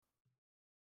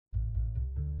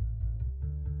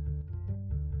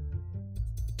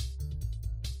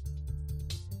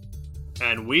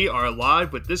And we are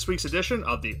live with this week's edition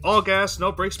of the All Gas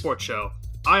No Break Sports Show.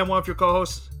 I am one of your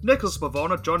co-hosts, Nicholas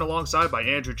Pavona, joined alongside by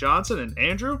Andrew Johnson. And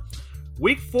Andrew,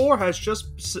 Week 4 has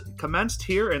just commenced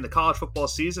here in the college football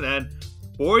season, and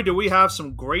boy, do we have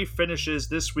some great finishes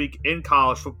this week in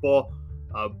college football.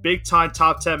 A big-time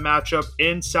top 10 matchup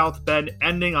in South Bend,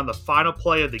 ending on the final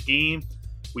play of the game.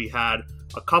 We had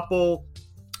a couple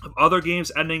of other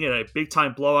games ending in a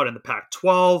big-time blowout in the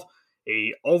Pac-12.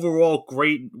 A overall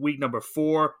great week number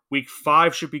 4. Week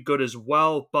 5 should be good as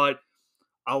well, but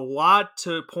a lot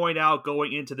to point out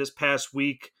going into this past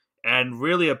week, and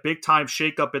really a big-time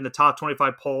shakeup in the top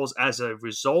 25 polls as a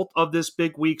result of this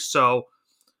big week. So,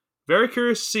 very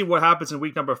curious to see what happens in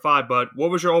week number 5, but what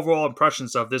was your overall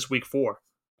impressions of this week 4?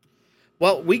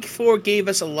 Well, week 4 gave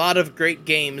us a lot of great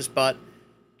games, but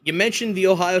you mentioned the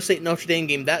Ohio State-Notre Dame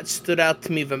game. That stood out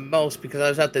to me the most because I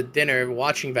was at the dinner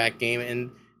watching that game, and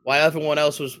while everyone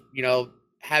else was,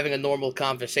 having a normal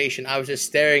conversation, I was just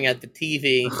staring at the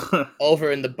TV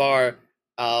over in the bar,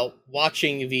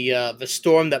 watching the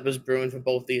storm that was brewing for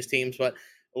both these teams. But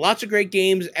lots of great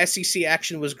games. SEC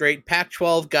action was great.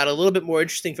 Pac-12 got a little bit more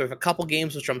interesting for a couple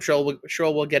games, which I'm sure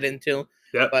we'll get into.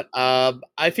 Yep. But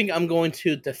I think I'm going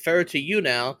to defer to you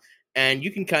now, and you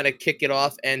can kind of kick it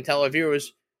off and tell our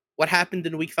viewers what happened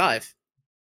in week 5.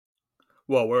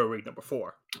 Well, we're in week number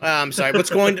 4. I'm sorry. What's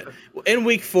going in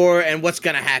week 4 and what's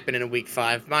going to happen in week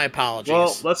 5? My apologies.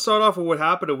 Well, let's start off with what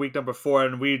happened in week number 4,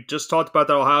 and we just talked about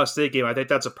the Ohio State game. I think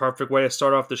that's a perfect way to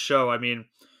start off the show. I mean,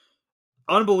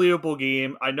 unbelievable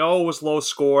game. I know it was low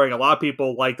scoring. A lot of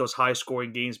people like those high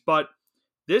scoring games, but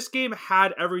this game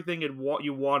had everything in what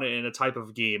you wanted in a type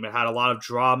of game. It had a lot of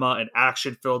drama and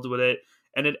action filled with it,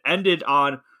 and it ended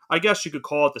on, I guess you could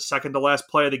call it the second to last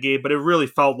play of the game, but it really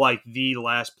felt like the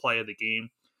last play of the game.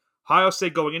 Ohio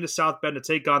State going into South Bend to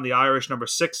take on the Irish, number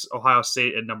 6 Ohio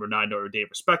State and number 9 Notre Dame,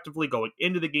 respectively, going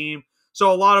into the game.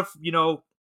 So a lot of,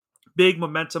 big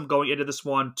momentum going into this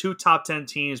one. 2 top 10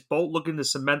 teams, both looking to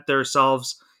cement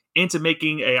themselves into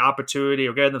making an opportunity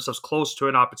or getting themselves close to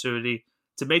an opportunity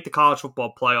to make the college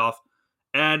football playoff.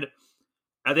 And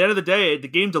at the end of the day, the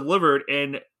game delivered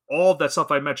in all of that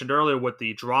stuff I mentioned earlier with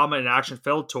the drama and action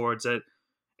filled towards it.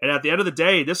 And at the end of the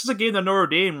day, this is a game that Notre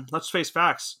Dame, let's face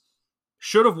facts,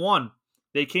 should have won.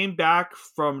 They came back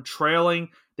from trailing.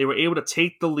 They were able to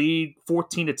take the lead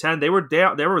 14-10. They were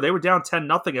down. They were down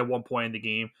 10-0 at one point in the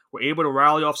game. Were able to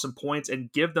rally off some points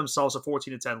and give themselves a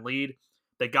 14-10 lead.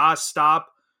 They got a stop,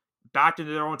 backed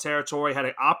into their own territory, had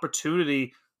an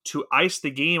opportunity to ice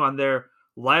the game on their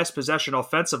last possession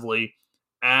offensively,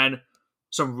 and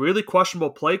some really questionable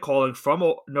play calling from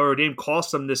Notre Dame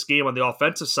cost them this game on the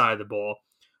offensive side of the ball.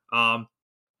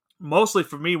 Mostly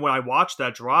for me, when I watched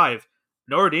that drive,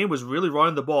 Notre Dame was really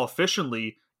running the ball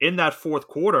efficiently in that fourth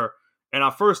quarter. And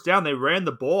on first down, they ran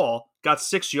the ball, got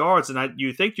 6 yards, and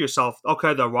you think to yourself,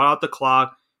 okay, they'll run out the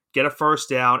clock, get a first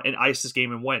down, and ice this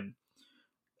game and win.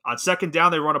 On second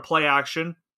down, they run a play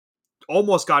action,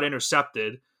 almost got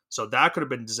intercepted, so that could have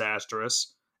been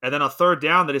disastrous. And then on third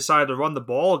down, they decided to run the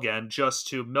ball again just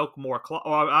to milk more clock.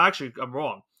 Oh, actually, I'm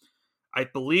wrong. I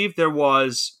believe there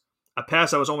was a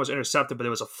pass that was almost intercepted, but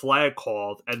there was a flag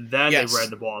called, and then they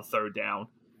ran the ball on third down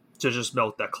to just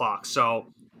milk that clock. So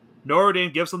Notre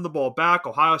Dame gives them the ball back.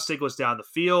 Ohio State goes down the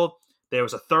field. There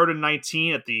was a 3rd and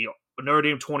 19 at the Notre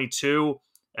Dame 22,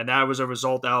 and that was a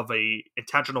result of a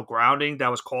intentional grounding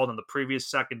that was called on the previous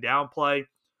second down play.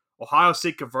 Ohio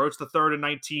State converts the 3rd and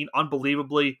 19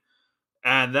 unbelievably,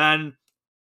 and then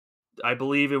I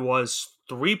believe it was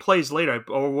 3 plays later,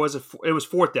 or was it? It was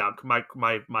fourth down.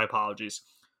 My apologies.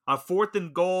 On 4th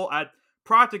and goal at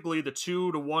practically the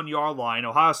 2 to 1 yard line,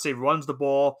 Ohio State runs the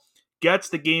ball, gets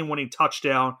the game-winning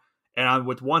touchdown, and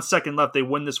with 1 second left, they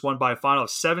win this one by a final of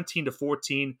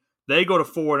 17-14. They go to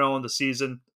 4-0 in the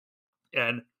season,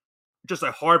 and just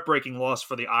a heartbreaking loss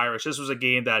for the Irish. This was a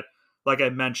game that, like I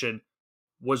mentioned,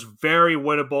 was very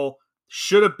winnable,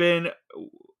 should have been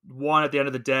won at the end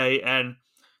of the day, and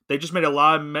they just made a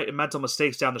lot of mental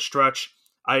mistakes down the stretch.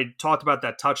 I talked about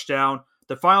that touchdown.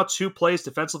 The final 2 plays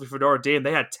defensively for Notre Dame,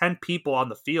 they had 10 people on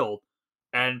the field,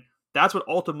 and that's what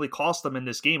ultimately cost them in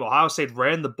this game. Ohio State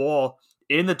ran the ball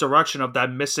in the direction of that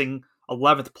missing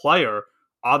 11th player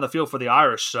on the field for the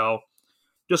Irish. So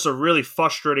just a really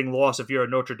frustrating loss if you're a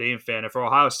Notre Dame fan. And for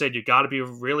Ohio State, you got to be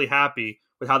really happy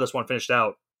with how this one finished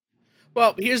out.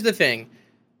 Well, here's the thing.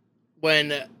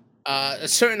 When a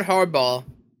certain Harbaugh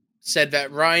said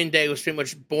that Ryan Day was pretty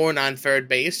much born on third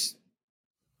base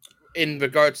in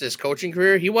regards to his coaching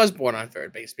career, he was born on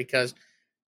third base because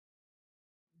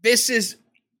this is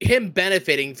him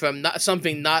benefiting from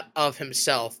something not of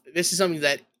himself. This is something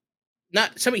that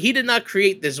he did not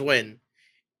create this win.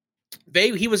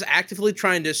 He was actively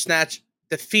trying to snatch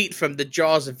defeat from the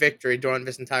jaws of victory during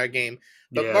this entire game.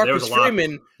 But Yeah, there was a Marcus lot.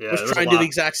 Freeman Yeah, was there was a trying to do the lot.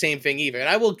 exact same thing either. And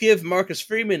I will give Marcus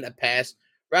Freeman a pass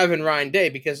rather than Ryan Day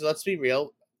because let's be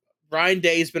real, Ryan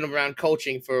Day's been around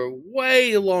coaching for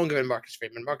way longer than Marcus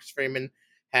Freeman. Marcus Freeman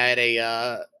had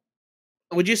a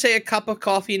would you say a cup of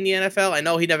coffee in the NFL? I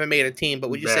know he never made a team, but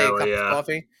would you say a Barely, cup of yeah.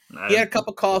 coffee? He And, had a cup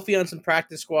of coffee on some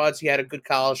practice squads. He had a good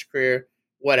college career,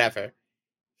 whatever.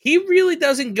 He really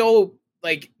doesn't go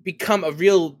like become a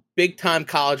real big time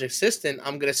college assistant,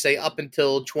 I'm going to say up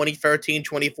until 2013,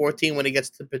 2014 when he gets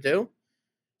to Purdue.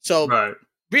 So right.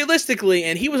 realistically,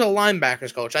 and he was a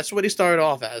linebackers coach. That's what he started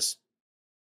off as.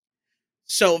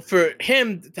 So for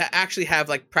him to actually have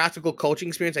like practical coaching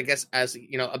experience, I guess as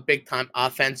a big time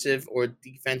offensive or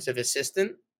defensive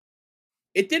assistant,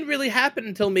 it didn't really happen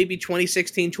until maybe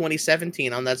 2016,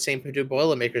 2017 on that same Purdue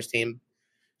Boilermakers team.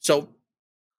 So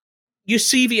you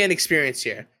see the inexperience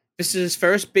here. This is his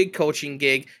first big coaching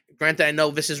gig. Granted, I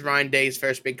know this is Ryan Day's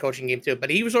first big coaching game too, but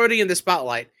he was already in the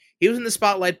spotlight. He was in the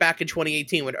spotlight back in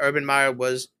 2018 when Urban Meyer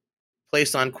was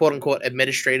placed on quote unquote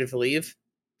administrative leave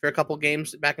for a couple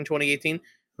games back in 2018.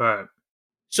 Right.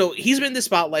 So he's been in the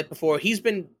spotlight before. He's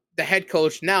been the head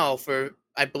coach now for,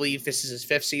 I believe, this is his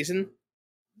fifth season.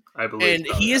 I believe And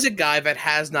so, he yeah. is a guy that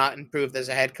has not improved as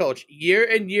a head coach. Year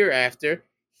and year after,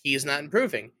 he's not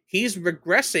improving. He's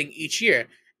regressing each year.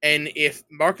 And if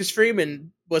Marcus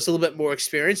Freeman was a little bit more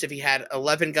experienced, if he had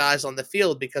 11 guys on the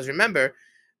field, because remember,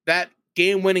 that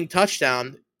game-winning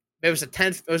touchdown, there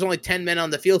was only 10 men on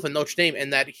the field for Notre Dame,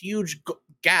 and that huge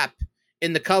gap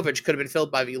in the coverage could have been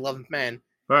filled by the 11th man.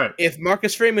 Right. If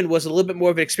Marcus Freeman was a little bit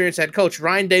more of an experienced head coach,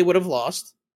 Ryan Day would have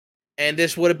lost, and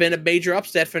this would have been a major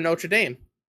upset for Notre Dame.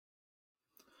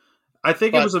 I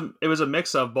think But it was a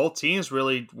mix of both teams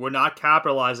really were not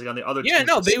capitalizing on the other yeah, team's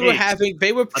no, mistakes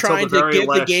they were until the trying to very give the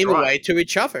last game drive. away to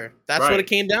each other. That's what it Right.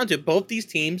 came down to. Both these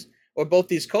teams or both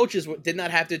these coaches did not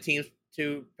have their teams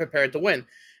to prepare to win.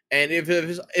 And if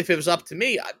it was up to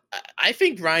me, I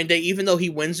think Ryan Day, even though he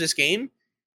wins this game,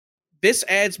 this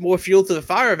adds more fuel to the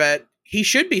fire that he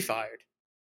should be fired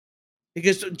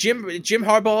because Jim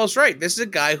Harbaugh is right. This is a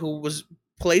guy who was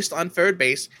placed on third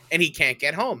base and he can't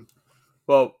get home.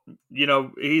 Well,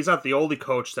 he's not the only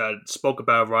coach that spoke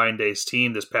about Ryan Day's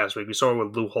team this past week. We saw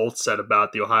what Lou Holtz said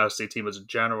about the Ohio State team as a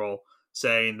general,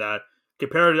 saying that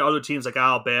compared to other teams like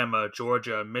Alabama,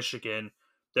 Georgia, Michigan,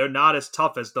 they're not as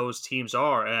tough as those teams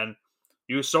are. And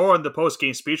you saw in the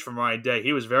post-game speech from Ryan Day,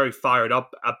 he was very fired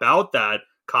up about that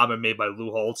comment made by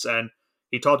Lou Holtz. And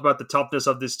he talked about the toughness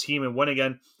of this team and winning.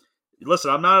 And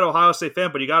listen, I'm not an Ohio State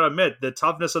fan, but you got to admit the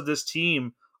toughness of this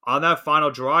team on that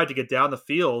final drive to get down the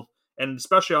field, and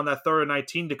especially on that 3rd and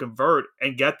 19 to convert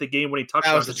and get the game-winning That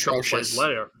touchdown was just a couple plays atrocious.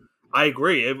 later. I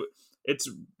agree. It's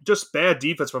just bad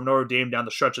defense from Notre Dame down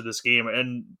the stretch of this game,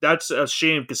 and that's a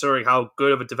shame considering how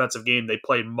good of a defensive game they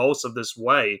played most of this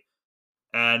way.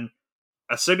 And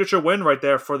a signature win right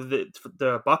there for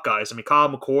the Buckeyes. I mean, Kyle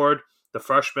McCord, the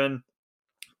freshman,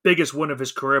 biggest win of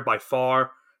his career by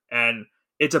far, and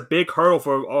it's a big hurdle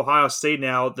for Ohio State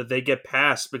now that they get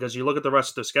past because you look at the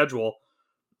rest of the schedule,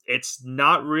 it's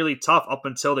not really tough up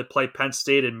until they play Penn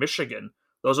State and Michigan.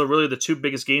 Those are really the two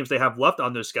biggest games they have left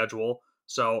on their schedule.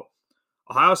 So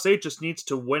Ohio State just needs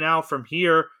to win out from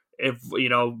here. If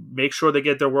make sure they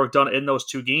get their work done in those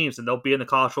two games, and they'll be in the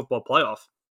college football playoff.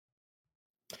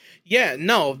 Yeah,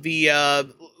 no,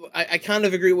 I kind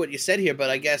of agree with what you said here, but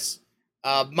I guess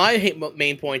my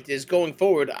main point is going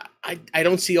forward. I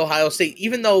don't see Ohio State,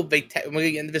 even though we're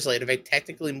gonna get into this later. They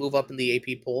technically move up in the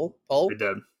AP poll. They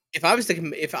did. If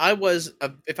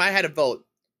I had a vote,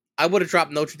 I would have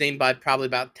dropped Notre Dame by probably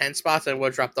about 10 spots, and I would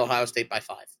have dropped Ohio State by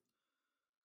 5.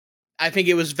 I think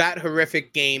it was that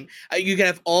horrific game. You can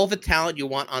have all the talent you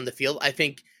want on the field. I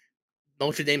think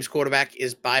Notre Dame's quarterback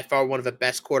is by far one of the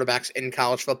best quarterbacks in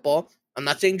college football. I'm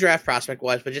not saying draft prospect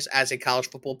wise, but just as a college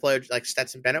football player like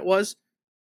Stetson Bennett was.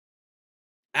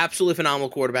 Absolutely phenomenal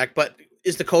quarterback, but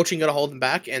is the coaching going to hold him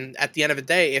back? And at the end of the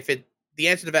day, the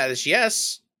answer to that is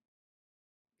yes,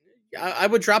 I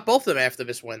would drop both of them after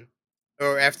this win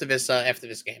or after this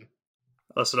game.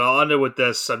 Listen, I'll end it with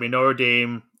this. I mean, Notre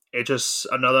Dame, it's just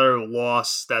another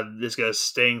loss that is going to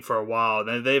sting for a while.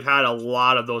 And they've had a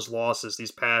lot of those losses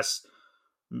these past,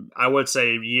 I would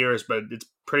say years, but it's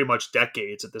pretty much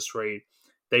decades at this rate.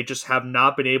 They just have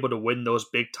not been able to win those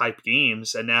big type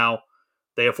games. And now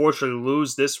they unfortunately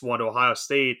lose this one to Ohio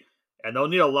State. And they'll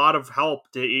need a lot of help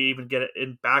to even get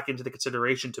it back into the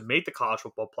consideration to make the college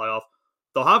football playoff.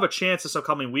 They'll have a chance this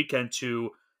upcoming weekend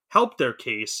to help their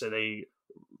case in a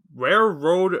rare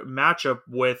road matchup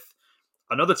with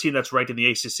another team that's ranked in the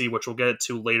ACC, which we'll get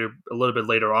to later, a little bit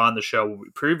later on the show when we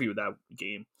preview that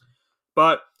game.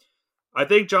 But I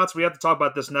think, Johnson, we have to talk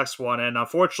about this next one. And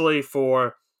unfortunately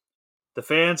for the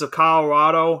fans of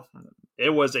Colorado, it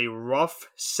was a rough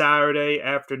Saturday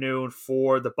afternoon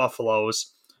for the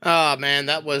Buffaloes. Oh man,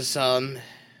 that was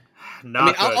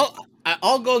Not good.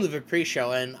 I'll go into the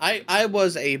pre-show, and I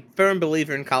was a firm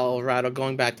believer in Colorado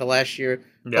going back to last year.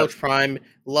 Yep. Coach Prime,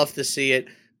 love to see it.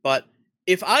 But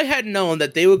if I had known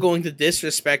that they were going to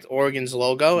disrespect Oregon's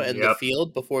logo and the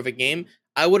field before the game,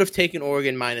 I would have taken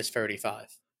Oregon minus 35.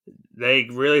 They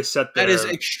really set their... That is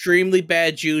extremely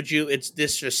bad juju. It's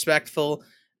disrespectful.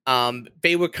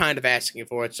 They were kind of asking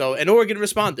for it. And Oregon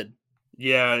responded.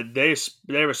 Yeah, they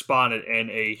responded in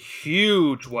a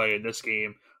huge way in this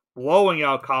game, blowing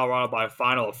out Colorado by a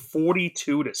final of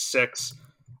 42-6.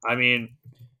 I mean,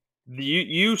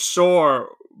 you saw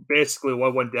basically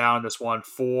what went down in this one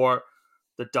for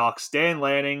the Ducks. Dan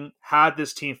Lanning had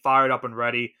this team fired up and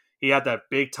ready. He had that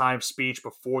big time speech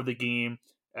before the game,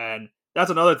 and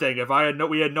that's another thing. If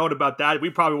we had known about that,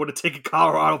 we probably would have taken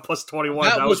Colorado plus 21.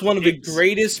 That was one of the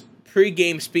greatest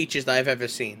pre-game speeches that I've ever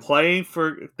seen.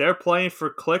 They're playing for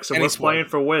clicks, and we're playing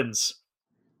for wins.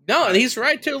 No, and he's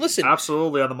right too. Listen,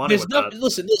 absolutely on the money with that.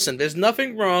 Listen. There's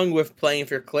nothing wrong with playing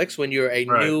for clicks when you're a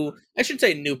new. I should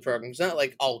say new program. It's not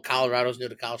like Colorado's new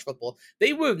to college football.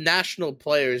 They were national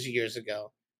players years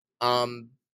ago,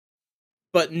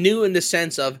 but new in the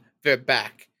sense of they're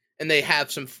back and they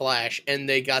have some flash and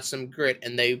they got some grit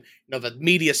and they the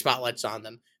media spotlight's on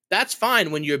them. That's fine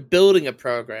when you're building a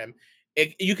program.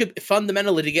 You could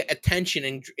fundamentally to get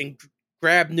attention and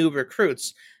grab new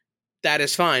recruits. That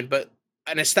is fine, but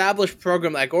an established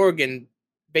program like Oregon,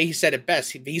 he said it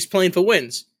best. He's playing for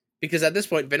wins because at this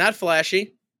point, they're not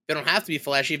flashy. They don't have to be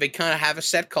flashy. They kind of have a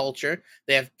set culture.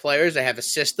 They have players. They have a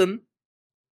system.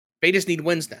 They just need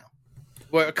wins now.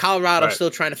 Where Colorado's still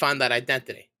trying to find that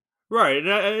identity. Right.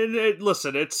 And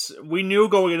listen, we knew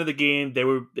going into the game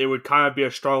they would kind of be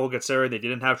a struggle considering they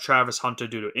didn't have Travis Hunter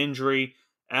due to injury.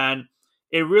 And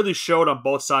it really showed on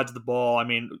both sides of the ball. I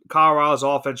mean, Colorado's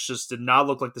offense just did not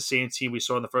look like the same team we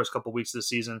saw in the first couple of weeks of the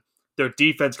season. Their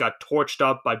defense got torched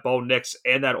up by Bo Nix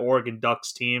and that Oregon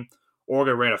Ducks team.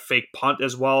 Oregon ran a fake punt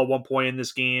as well at one point in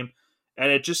this game.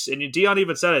 And Deion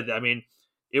even said it. I mean,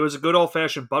 it was a good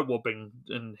old-fashioned butt whooping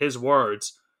in his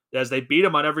words, as they beat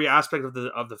him on every aspect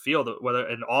of the field, whether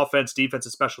in offense, defense,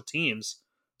 and special teams.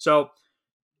 So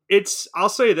I'll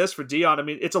say this for Deion. I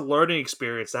mean, it's a learning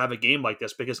experience to have a game like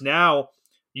this because now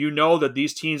you know that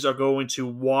these teams are going to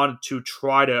want to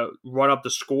try to run up the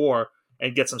score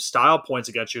and get some style points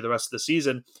against you the rest of the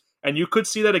season. And you could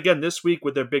see that again this week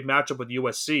with their big matchup with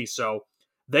USC. So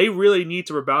they really need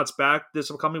to bounce back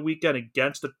this upcoming weekend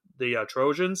against the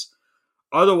Trojans.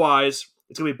 Otherwise,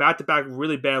 it's going to be back-to-back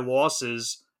really bad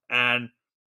losses. And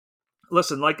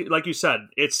listen, like you said,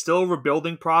 it's still a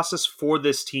rebuilding process for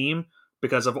this team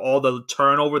because of all the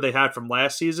turnover they had from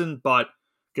last season. But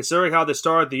considering how they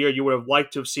started the year, you would have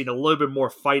liked to have seen a little bit more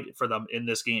fight for them in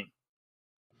this game.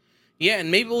 Yeah,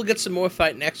 and maybe we'll get some more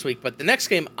fight next week. But the next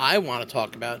game I want to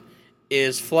talk about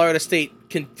is Florida State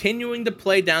continuing to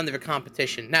play down their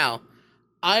competition. Now,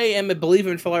 I am a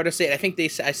believer in Florida State. I think I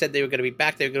said they were going to be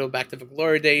back. They were going to go back to the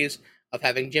glory days of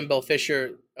having Jimbo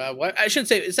Fisher. I shouldn't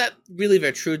say, is that really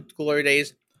their true glory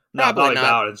days? Probably not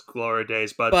about its glory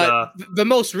days, but the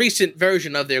most recent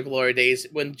version of their glory days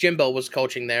when Jimbo was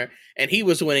coaching there and he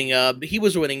was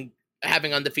winning,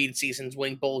 having undefeated seasons,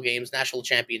 winning bowl games, national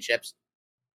championships.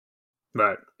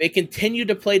 Right. They continue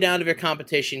to play down to their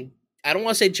competition. I don't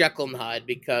want to say Jekyll and Hyde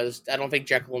because I don't think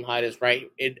Jekyll and Hyde is right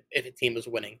if a team is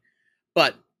winning.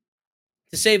 But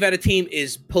to say that a team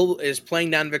is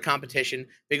playing down to their competition,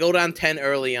 they go down 10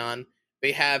 early on.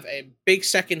 They have a big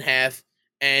second half,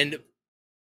 and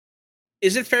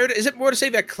is it more to say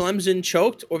that Clemson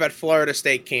choked or that Florida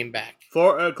State came back?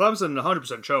 Clemson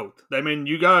 100% choked. I mean,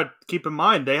 you got to keep in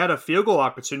mind they had a field goal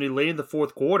opportunity late in the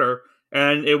fourth quarter,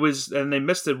 and they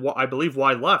missed it. I believe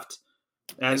wide left.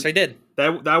 And yes, they did.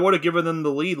 That would have given them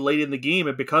the lead late in the game,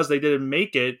 and because they didn't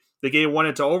make it, the game went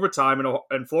into overtime,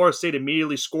 and Florida State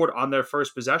immediately scored on their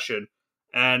first possession,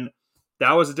 and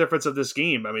that was the difference of this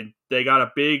game. I mean, they got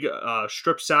a big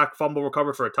strip sack fumble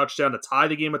recovery for a touchdown to tie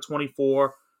the game at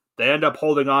 24. They end up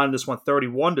holding on this one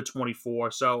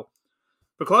 31-24. So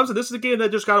for Clemson, this is a game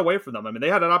that just got away from them. I mean, they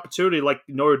had an opportunity like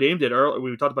Notre Dame did earlier.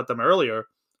 We talked about them earlier,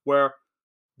 where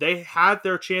they had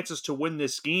their chances to win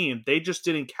this game. They just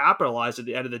didn't capitalize at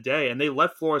the end of the day, and they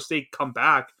let Florida State come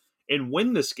back and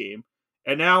win this game.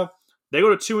 And now they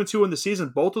go to 2-2 in the season.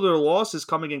 Both of their losses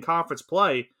coming in conference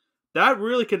play, that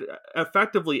really could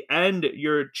effectively end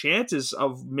your chances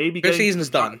of maybe Their getting to season is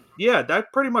the top. done. Yeah,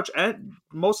 that pretty much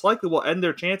most likely will end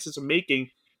their chances of making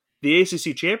the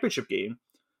ACC championship game.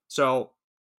 So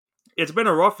it's been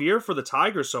a rough year for the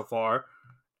Tigers so far.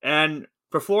 And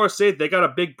for Florida State, they got a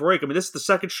big break. I mean, this is the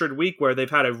second straight week where they've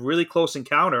had a really close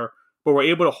encounter, but were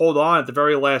able to hold on at the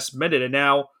very last minute. And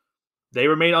now they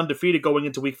remain undefeated going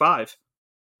into week 5.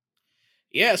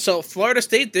 Yeah, so Florida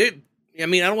State, I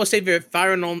mean, I don't want to say they're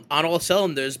firing on all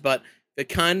cylinders, but they're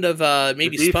kind of The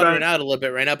maybe sputtering defense, out a little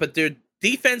bit right now. But their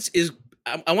defense is,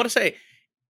 I want to say,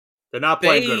 they're not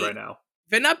playing good right they now.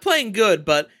 they're not playing good,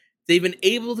 but they've been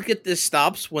able to get the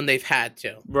stops when they've had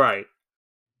to. Right.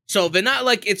 So they're not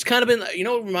like it's kind of been,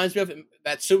 it reminds me of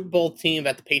that Super Bowl team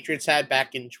that the Patriots had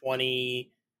back in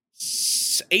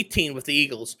 2018 with the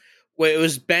Eagles, where it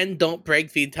was bend don't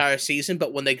break the entire season,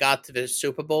 but when they got to the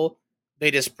Super Bowl,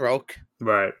 they just broke.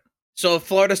 Right. So if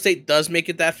Florida State does make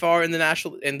it that far in the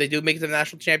national, and they do make it to the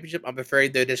national championship, I'm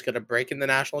afraid they're just going to break in the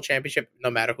national championship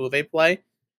no matter who they play.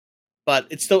 But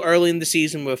it's still early in the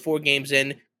season. We're 4 games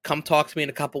in. Come talk to me in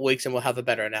a couple weeks, and we'll have a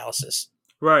better analysis.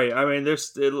 Right. I mean,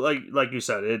 there's like you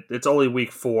said, it's only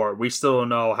week 4. We still don't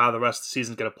know how the rest of the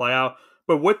season's going to play out.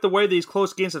 But with the way these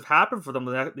close games have happened for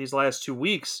them these last 2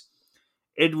 weeks,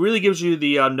 it really gives you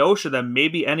the notion that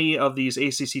maybe any of these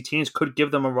ACC teams could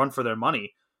give them a run for their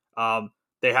money.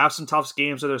 They have some tough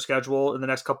games in their schedule in the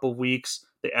next couple of weeks.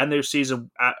 They end their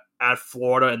season at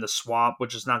Florida in the Swamp,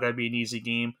 which is not going to be an easy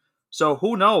game. So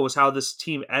who knows how this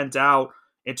team ends out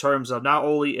in terms of not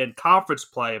only in conference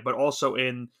play, but also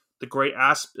in the great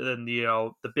aspect and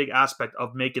the big aspect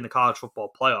of making the college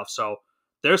football playoff. So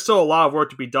there's still a lot of work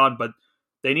to be done, but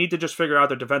they need to just figure out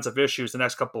their defensive issues the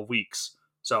next couple of weeks.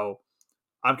 So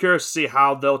I'm curious to see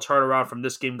how they'll turn around from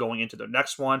this game going into their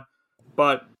next one.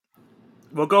 But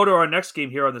we'll go to our next game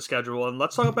here on the schedule, and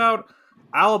let's talk about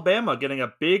Alabama getting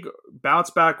a big bounce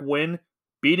back win,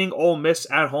 beating Ole Miss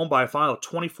at home by a final of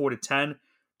 24-10.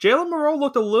 Jalen Moreau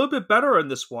looked a little bit better in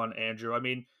this one, Andrew. I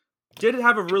mean, did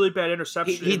have a really bad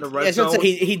interception in the red zone.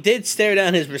 He did stare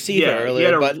down his receiver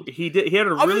earlier, but he had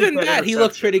a other really than bad that, he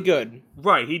looked pretty good.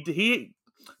 Right. He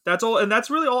that's all, and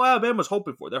that's really all Alabama's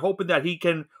hoping for. They're hoping that he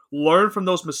can learn from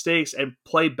those mistakes and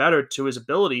play better to his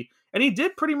ability. And he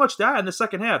did pretty much that in the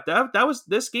second half.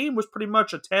 This game was pretty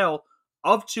much a tale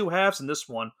of 2 halves in this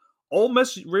one. Ole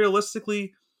Miss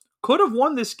realistically could have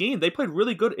won this game. They played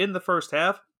really good in the first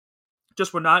half,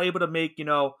 just were not able to make,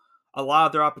 a lot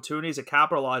of their opportunities and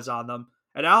capitalize on them.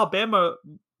 And Alabama,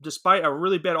 despite a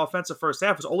really bad offensive first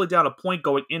half, was only down a point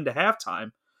going into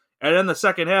halftime. And then the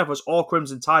second half was all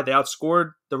Crimson Tide. They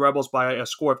outscored the Rebels by a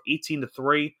score of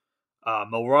 18-3.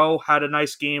 Moreau had a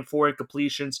nice game, 4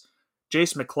 incompletions.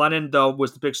 Jace McClellan, though,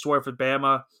 was the big story for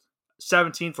Bama.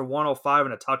 17 for 105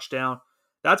 and a touchdown.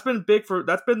 That's been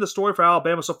the story for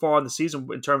Alabama so far on the season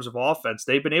in terms of offense.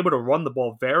 They've been able to run the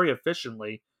ball very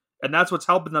efficiently, and that's what's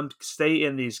helping them stay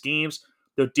in these games.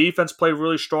 Their defense played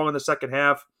really strong in the second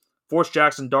half, forced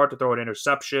Jackson Dart to throw an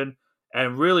interception,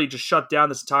 and really just shut down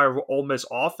this entire Ole Miss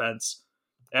offense.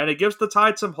 And it gives the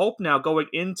Tide some hope now going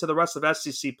into the rest of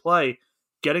SEC play,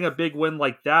 getting a big win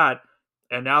like that,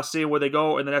 and now seeing where they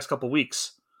go in the next couple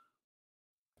weeks.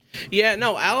 Yeah,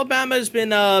 no, Alabama's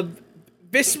been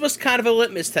this was kind of a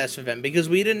litmus test for them because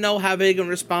we didn't know how they were going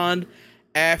to respond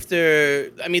after.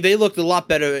 I mean, they looked a lot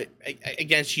better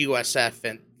against USF,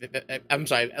 and I'm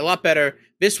sorry, a lot better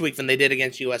this week than they did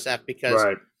against USF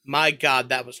because, my God,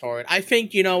 that was horrid. I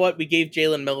think, you know what, we gave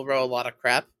Jalen Milroe a lot of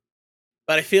crap,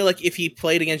 but I feel like if he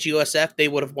played against USF, they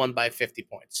would have won by 50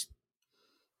 points.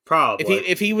 Probably.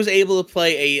 If he was able to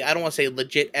play I don't want to say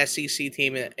legit SEC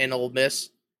team in Ole Miss,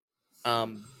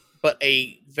 but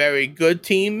a very good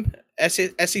team,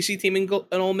 SEC team in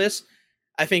Ole Miss,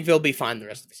 I think they'll be fine the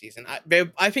rest of the season.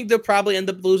 I think they'll probably end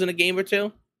up losing a game or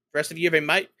two. The rest of the year, they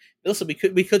might. Listen,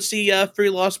 we could see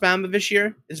 3-loss Bama this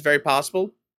year. It's very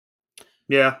possible.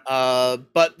 Yeah.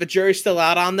 But the jury's still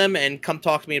out on them, and come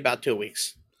talk to me in about 2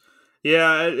 weeks.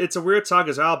 Yeah, it's a weird talk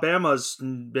because Alabama's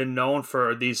been known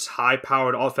for these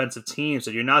high-powered offensive teams,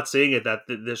 and you're not seeing it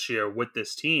this year with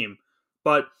this team.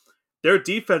 But their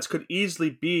defense could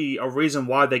easily be a reason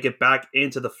why they get back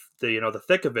into the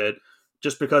thick of it,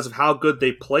 just because of how good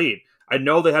they played. I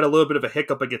know they had a little bit of a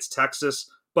hiccup against Texas,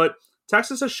 but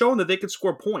Texas has shown that they can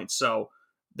score points, so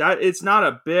that it's not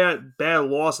a bad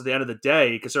loss at the end of the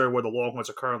day, considering where the Longhorns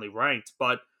are currently ranked.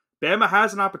 But Bama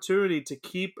has an opportunity to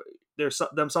keep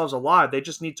themselves alive. They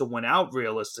just need to win out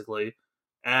realistically.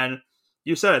 And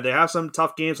you said it, they have some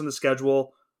tough games on the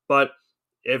schedule, but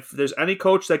if there's any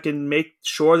coach that can make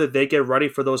sure that they get ready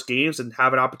for those games and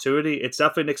have an opportunity, it's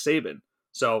definitely Nick Saban.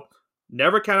 So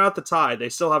never count out the Tide. They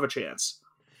still have a chance.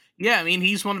 Yeah, I mean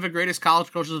he's one of the greatest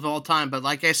college coaches of all time. But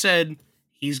like I said,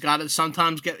 he's got to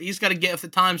get with the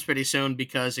times pretty soon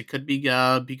because it could be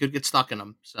he could get stuck in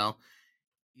them. So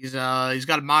he's got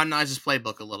to modernize his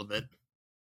playbook a little bit.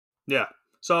 Yeah.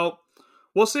 So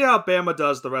we'll see how Bama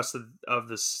does the rest of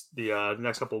this the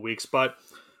next couple of weeks. But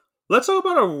let's talk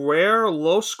about a rare,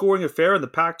 low-scoring affair in the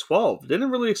Pac-12. Didn't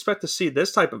really expect to see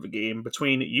this type of a game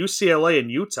between UCLA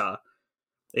and Utah.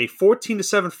 A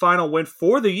 14-7 final win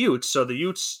for the Utes, so the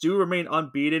Utes do remain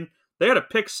unbeaten. They had a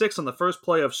pick six on the first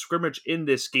play of scrimmage in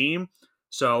this game,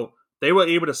 so they were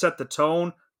able to set the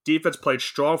tone. Defense played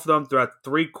strong for them throughout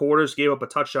 3 quarters, gave up a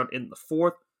touchdown in the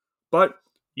fourth. But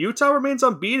Utah remains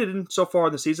unbeaten so far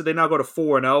in the season. They now go to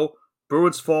 4-0.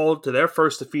 Bruins fall to their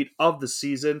first defeat of the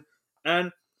season.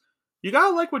 And you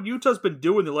gotta like what Utah's been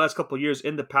doing the last couple of years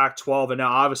in the Pac-12, and now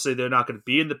obviously they're not going to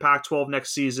be in the Pac-12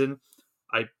 next season.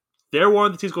 They're one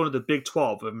of the teams going to the Big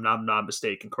 12, if I'm not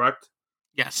mistaken, correct?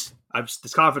 Yes.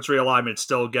 This conference realignment is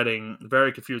still getting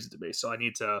very confusing to me, so I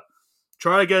need to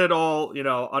try to get it all,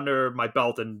 under my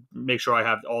belt and make sure I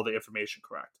have all the information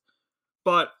correct.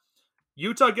 But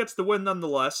Utah gets the win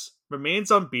nonetheless,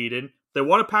 remains unbeaten. They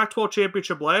won a Pac-12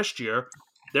 championship last year.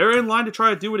 They're in line to try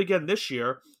to do it again this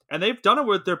year, and they've done it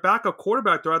with their backup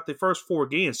quarterback throughout the first 4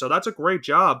 games. So that's a great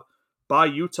job by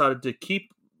Utah to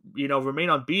keep, remain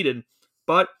unbeaten.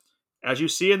 But as you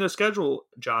see in their schedule,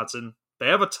 Johnson, they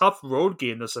have a tough road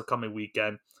game this upcoming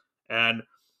weekend, and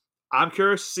I'm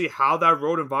curious to see how that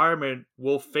road environment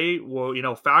will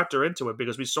factor into it,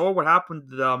 because we saw what happened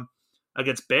to them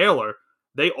against Baylor.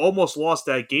 They almost lost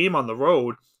that game on the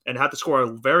road and had to score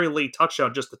a very late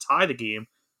touchdown just to tie the game.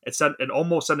 It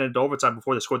almost sent it into overtime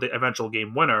before they scored the eventual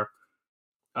game winner.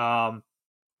 I'm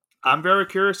very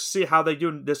curious to see how they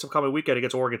do this upcoming weekend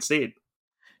against Oregon State.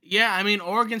 Yeah, I mean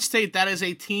Oregon State. That is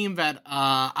a team that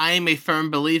I am a firm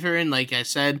believer in. Like I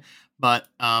said, but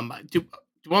do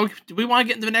we want to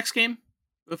get into the next game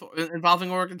involving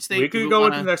Oregon State? We could go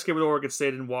into the next game with Oregon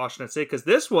State and Washington State, because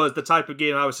this was the type of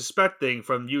game I was expecting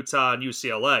from Utah and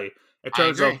UCLA in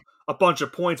terms of a bunch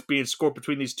of points being scored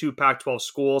between these two Pac-12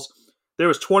 schools. There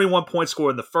was 21 points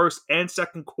scored in the first and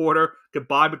second quarter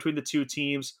combined between the two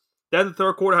teams. Then the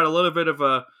third quarter had a little bit of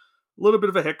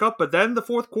a hiccup, but then the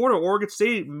fourth quarter, Oregon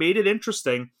State made it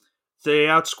interesting. They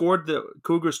outscored the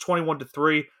Cougars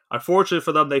 21-3. Unfortunately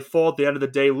for them, they fall at the end of the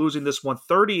day, losing this one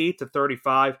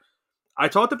 38-35. I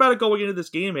talked about it going into this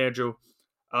game, Andrew.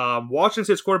 Washington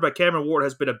State's quarterback Cameron Ward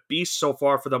has been a beast so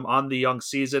far for them on the young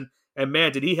season, and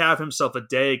man, did he have himself a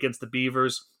day against the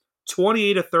Beavers.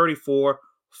 28-34,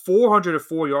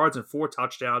 404 yards and 4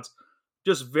 touchdowns.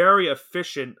 Just very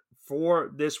efficient for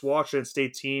this Washington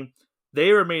State team.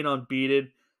 They remain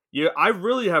unbeaten. Yeah, I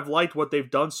really have liked what they've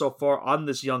done so far on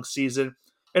this young season.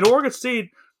 And Oregon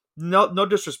State, no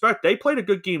disrespect, they played a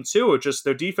good game too. It's just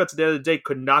their defense at the end of the day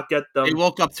could not get them. They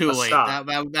woke up too late.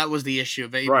 That was the issue.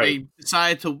 They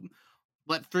decided to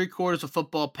let 3/4 of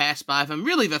football pass by them.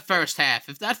 Really, the first half.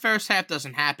 If that first half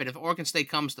doesn't happen, if Oregon State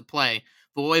comes to play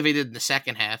the way they did in the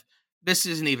second half, this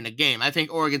isn't even a game. I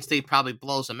think Oregon State probably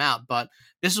blows them out, but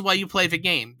this is why you play the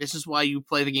game. This is why you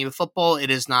play the game of football.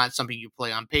 It is not something you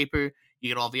play on paper. You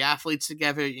get all the athletes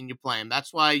together and you play them.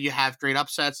 That's why you have great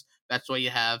upsets. That's why you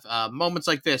have moments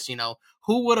like this.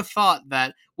 Who would have thought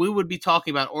that we would be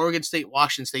talking about Oregon State,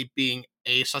 Washington State being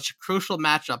such a crucial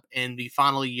matchup in the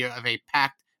final year of a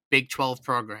packed Big 12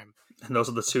 program? And those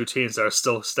are the two teams that are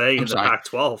still staying in the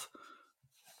Pac-12.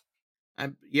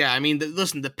 Yeah, I mean,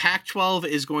 listen, the Pac-12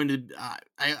 is going to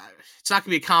it's not going to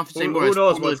be a conference anymore. Who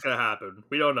knows what's going to happen?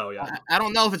 We don't know yet. I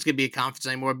don't know if it's going to be a conference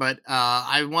anymore, but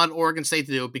I want Oregon State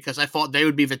to do it because I thought they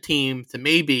would be the team to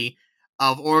maybe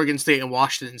of Oregon State and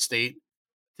Washington State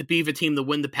to be the team to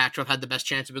win the Pac-12 had the best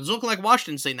chance. But it's looking like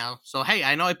Washington State now. So, hey,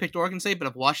 I know I picked Oregon State, but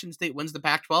if Washington State wins the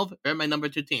Pac-12, they're my number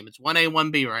 2 team. It's 1A,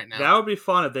 1B right now. That would be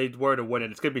fun if they were to win it.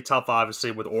 It's going to be tough,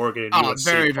 obviously, with Oregon and USC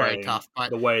very, very tough.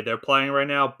 But the way they're playing right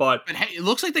now. But hey, it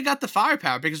looks like they got the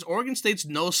firepower because Oregon State's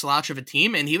no slouch of a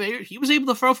team, and he was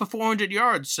able to throw for 400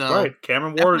 yards. So right,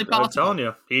 Cameron Ward, I'm telling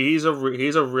you, he's a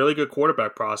really good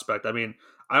quarterback prospect. I mean,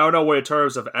 I don't know what in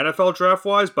terms of NFL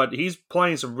draft-wise, but he's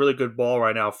playing some really good ball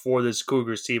right now for this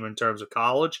Cougars team in terms of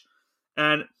college.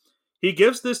 And he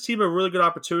gives this team a really good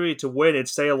opportunity to win and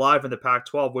stay alive in the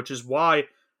Pac-12, which is why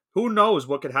who knows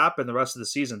what could happen the rest of the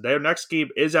season. Their next game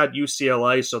is at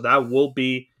UCLA, so that will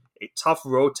be a tough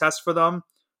road test for them.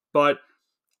 But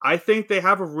I think they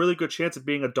have a really good chance of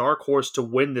being a dark horse to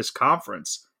win this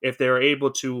conference if they're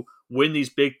able to win these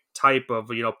big type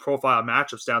of profile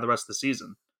matchups down the rest of the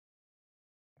season.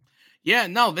 Yeah,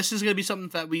 no, this is going to be something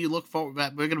that we're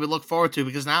going to look forward to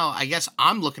because now I guess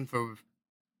I'm looking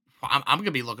I'm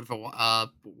gonna be looking for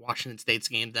Washington State's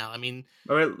games now. I mean,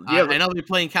 All right, yeah, I know they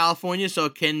play in California, so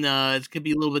it could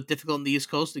be a little bit difficult in the East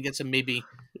Coast to get some maybe.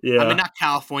 I mean, yeah, not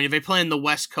California. They play in the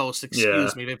West Coast. yeah.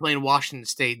 Excuse me. They play in Washington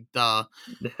State. Uh,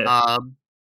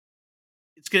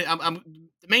 it's good.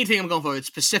 The main thing I'm going for. It's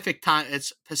Pacific time.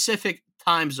 It's Pacific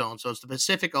time zone. So it's the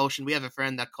Pacific Ocean. We have a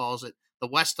friend that calls it the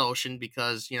West Ocean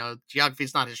because geography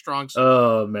is not his strong suit.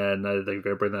 Oh man, I think you're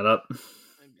gonna bring that up.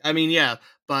 I mean, yeah,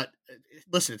 but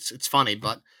listen, it's funny,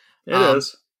 It um,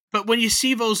 is. but when you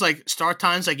see those like start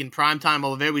times, like in prime time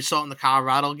over there, we saw it in the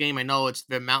Colorado game. I know it's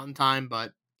their mountain time,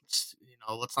 but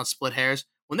let's not split hairs.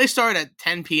 When they start at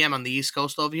 10 p.m. on the East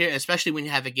Coast over here, especially when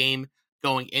you have a game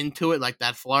going into it, like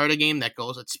that Florida game that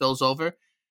spills over,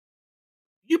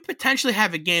 you potentially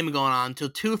have a game going on until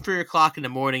 2 or 3 o'clock in the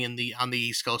morning on the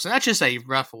East Coast, and that's just a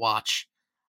rough watch.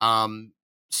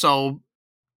 So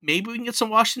maybe we can get some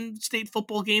Washington State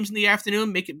football games in the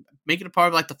afternoon. Make it a part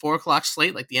of like the 4 o'clock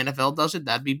slate, like the NFL does it.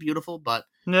 That'd be beautiful. But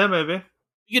Yeah, maybe.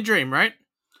 you can dream, right?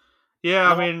 Yeah, I I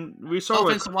don't want, mean, we no saw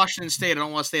offense with to Washington State. I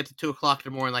don't want to stay up to 2 o'clock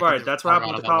in the morning like I right. did with That's what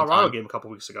happened with Colorado the that one Colorado time. game a couple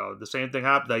weeks ago. The same thing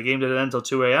happened. That game didn't end until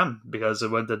 2 a.m. because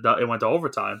it went to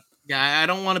overtime. Yeah, I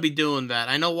don't want to be doing that.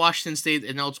 I know Washington State.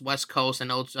 I know it's West Coast. I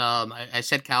know it's. I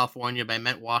said California, but I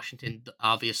meant Washington,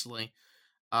 obviously.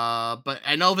 But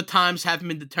I know the times haven't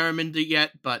been determined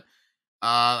yet. But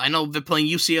I know they're playing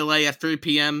UCLA at 3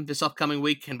 p.m. this upcoming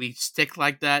week. Can we stick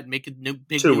like that? Make a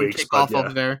big Two noon weeks, but kickoff yeah,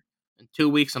 over there in 2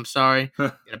 weeks. I'm sorry,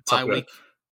 get a tough. bye week.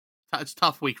 It's a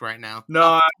tough week right now.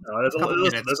 No, Tough there's couple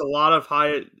listen, minutes. there's a lot of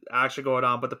high action going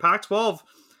on, but the Pac-12.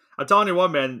 I'm telling you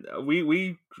what, man.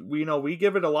 We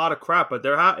give it a lot of crap, but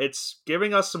it's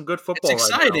giving us some good It's football right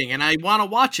now. exciting, and I want to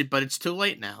watch it, but it's too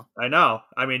late now. I know.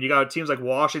 I mean, you got teams like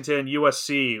Washington,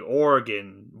 USC,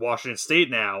 Oregon, Washington State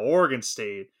now, Oregon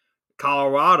State,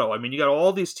 Colorado. I mean, you got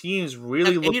all these teams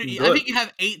really looking I good. think you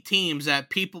have 8 teams that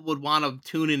people would want to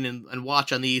tune in and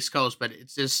watch on the East Coast, but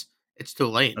it's too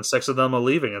late. And 6 of them are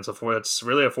leaving, and so it's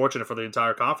really unfortunate for the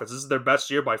entire conference. This is their best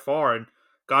year by far, and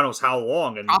God knows how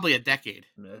long, and Probably a decade.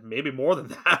 maybe more than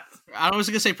that. I was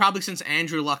gonna say probably since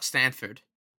Andrew Luck Stanford.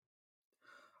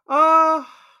 Uh,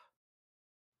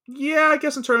 yeah, I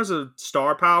guess in terms of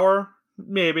star power,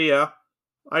 maybe, yeah.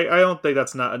 I don't think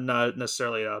that's not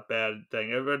necessarily a bad thing.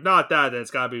 If not that, then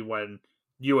it's got to be when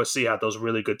USC had those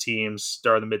really good teams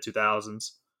during the mid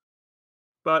 2000s.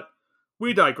 But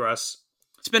we digress.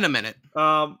 It's been a minute.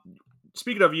 Um,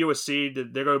 Speaking of USC,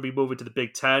 they're going to be moving to the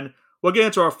Big Ten. We'll get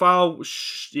into our final,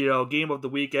 game of the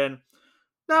weekend.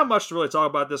 Not much to really talk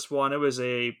about this one. It was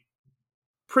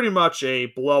pretty much a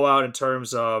blowout in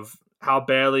terms of how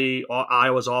badly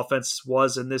Iowa's offense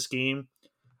was in this game.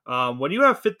 When you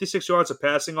have 56 yards of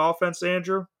passing offense,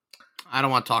 Andrew, I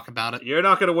don't want to talk about it. you're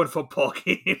not going to win football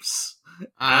games.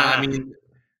 I mean,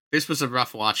 this was a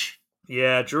rough watch.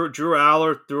 Yeah, Drew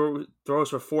Aller throws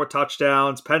for 4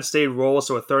 touchdowns. Penn State rolls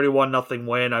to a 31-0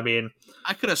 win. I mean,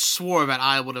 I could have swore that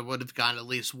Iowa would have gotten at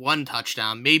least one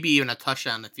touchdown, maybe even a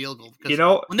touchdown in the field goal. Because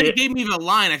when they gave me the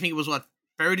line, I think it was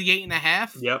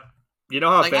 38.5. Yep. You know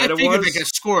how bad it was? I figured they could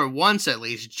score once at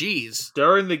least. Jeez.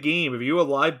 During the game, if you were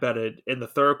live betted in the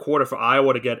third quarter for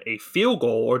Iowa to get a field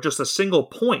goal or just a single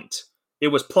point, it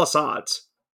was plus odds.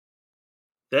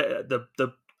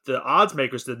 The odds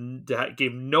makers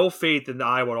gave no faith in the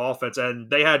Iowa offense, and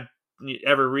they had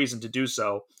every reason to do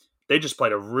so. They just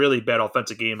played a really bad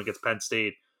offensive game against Penn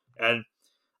State, and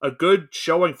a good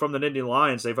showing from the Nittany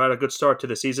Lions. They've had a good start to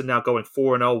the season now, going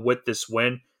 4-0 with this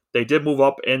win. They did move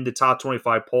up in the top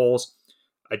 25 polls.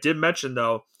 I did mention,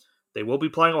 though, they will be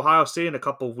playing Ohio State in a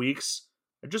couple of weeks,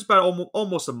 in just about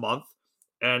almost a month,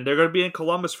 and they're going to be in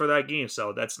Columbus for that game,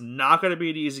 so that's not going to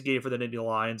be an easy game for the Nittany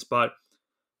Lions, but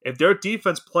if their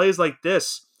defense plays like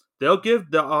this, they'll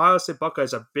give the Ohio State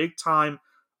Buckeyes a big time.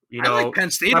 I like Penn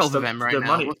State over them right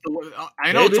now.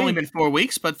 I know it's only been 4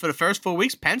 weeks, but for the first 4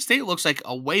 weeks, Penn State looks like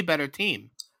a way better team.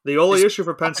 The only issue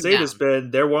for Penn State has been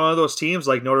they're one of those teams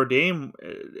like Notre Dame,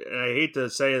 and I hate to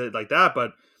say it like that,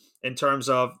 but in terms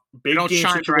of big game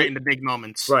shine right in the big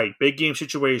moments. Right, big game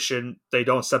situation, they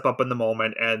don't step up in the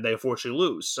moment, and they unfortunately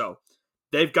lose. So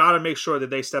they've got to make sure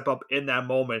that they step up in that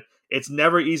moment. It's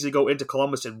never easy to go into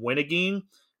Columbus and win a game,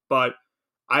 but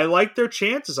I like their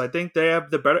chances. I think they have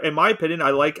the better, in my opinion, I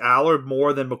like Allard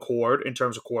more than McCord in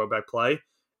terms of quarterback play.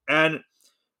 And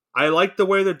I like the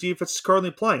way their defense is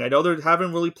currently playing. I know they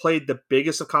haven't really played the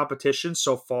biggest of competition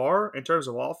so far in terms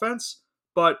of offense,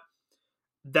 but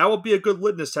that will be a good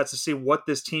litmus test to see what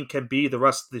this team can be the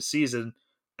rest of the season.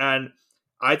 And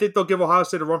I think they'll give Ohio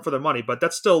State a run for their money, but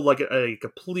that's still like a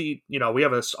complete, we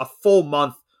have a full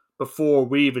month before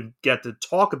we even get to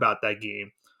talk about that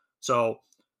game. So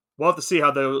we'll have to see how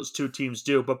those two teams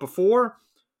do. But before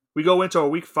we go into our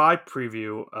Week 5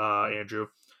 preview, Andrew,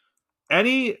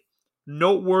 any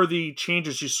noteworthy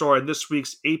changes you saw in this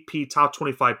week's AP Top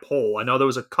 25 poll? I know there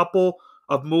was a couple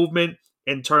of movement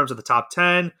in terms of the top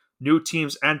 10, new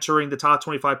teams entering the top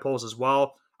 25 polls as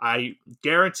well. I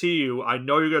guarantee you, I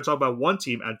know you're going to talk about one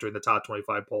team entering the top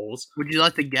 25 polls. Would you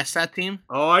like to guess that team?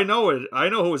 Oh, I know it. I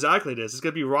know who exactly it is. It's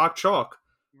going to be Rock Chalk.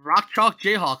 Rock Chalk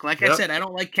Jayhawk. Like I said, I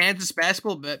don't like Kansas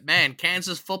basketball, but man,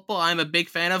 Kansas football I'm a big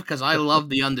fan of because I love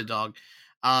the underdog.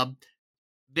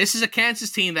 This is a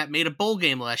Kansas team that made a bowl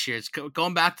game last year. It's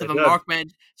going back to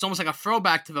it's almost like a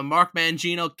throwback to the Mark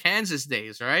Mangino Kansas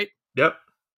days, right? Yep.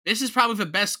 This is probably the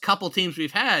best couple teams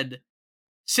we've had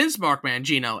since Mark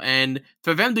Mangino, and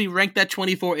for them to be ranked at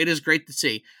 24, it is great to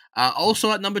see.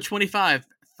 Also at number 25,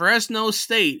 Fresno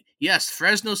State. Yes,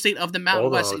 Fresno State of the Mountain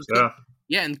West.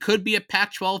 And could be a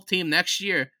Pac-12 team next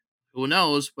year. Who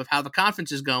knows with how the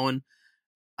conference is going.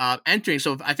 Entering.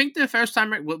 So I think the first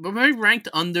time were they ranked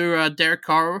under Derek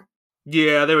Carr?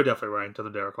 Yeah, they were definitely ranked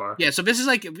under Derek Carr. Yeah, so this is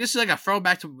like a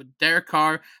throwback to Derek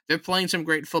Carr. They're playing some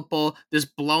great football. They're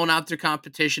blowing out their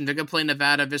competition. They're gonna play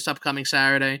Nevada this upcoming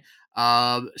Saturday.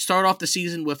 Start off the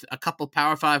season with a couple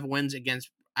Power 5 wins against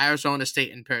Arizona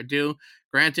State and Purdue.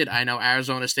 Granted, I know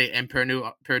Arizona State and Purdue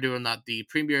are not the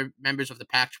premier members of the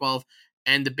Pac-12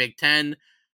 and the Big Ten,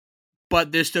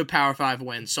 but they're still Power 5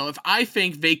 wins. So if I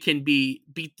think they can beat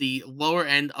the lower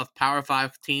end of Power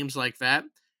 5 teams like that,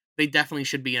 they definitely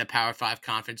should be in a Power 5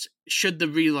 conference. Should the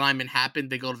realignment happen,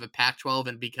 they go to the Pac-12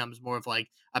 and becomes more of like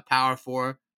a Power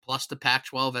 4 plus the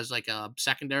Pac-12 as like a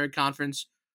secondary conference.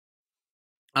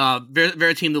 They're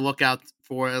a team to look out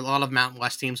for. A lot of Mountain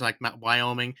West teams like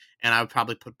Wyoming, and I would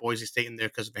probably put Boise State in there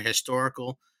because of their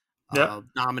historical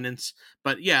dominance.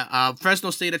 But yeah, Fresno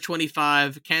State at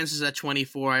 25, Kansas at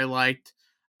 24. I liked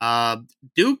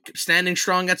Duke standing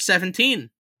strong at 17.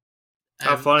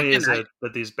 How funny is it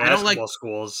that these basketball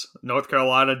schools, North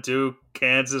Carolina, Duke,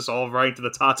 Kansas, all ranked in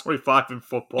the top 25 in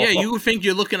football? Yeah, you would think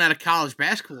you're looking at a college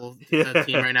basketball team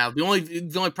right now. The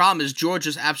only problem is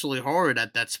Georgia's absolutely horrid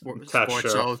at that sport. Sure.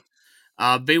 So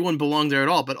they wouldn't belong there at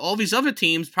all. But all these other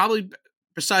teams, probably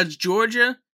besides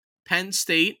Georgia, Penn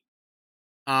State,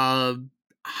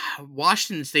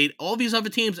 Washington State, all these other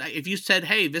teams, if you said,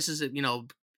 hey, this is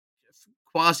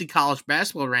quasi-college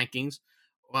basketball rankings,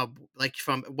 like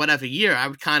from whatever year, I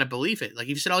would kind of believe it. Like if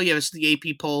you said, oh yeah, this is the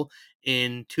AP poll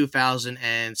in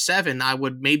 2007, I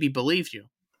would maybe believe you.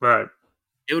 Right.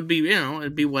 It would be,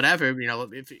 it'd be whatever,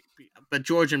 but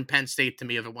Georgia and Penn State to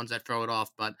me are the ones that throw it off.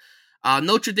 But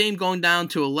Notre Dame going down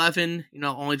to 11,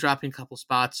 only dropping a couple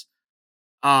spots.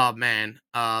 Oh man,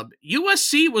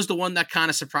 USC was the one that kind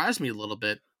of surprised me a little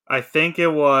bit. I think it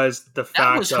was the fact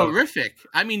that was horrific.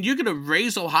 I mean, you're gonna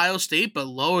raise Ohio State but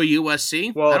lower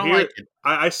USC. Well, I don't like it.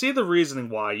 I see the reasoning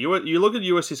why. You look at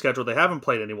USC schedule; they haven't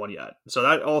played anyone yet, so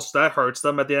that hurts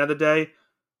them at the end of the day.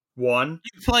 One,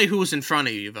 you play who's in front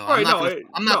of you, though. Right,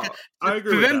 I'm not. I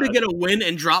agree. For with them that. to get a win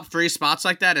and drop 3 spots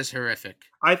like that is horrific.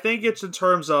 I think it's in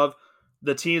terms of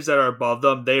the teams that are above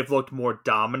them; they've looked more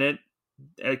dominant.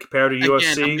 Compared to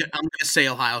USC, I'm going to say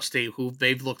Ohio State, who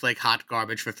they've looked like hot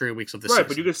garbage for 3 weeks of the season. Right,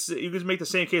 but you could make the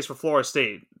same case for Florida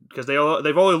State because they've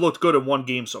only looked good in one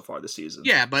game so far this season.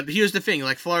 Yeah, but here's the thing: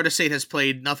 like Florida State has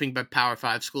played nothing but Power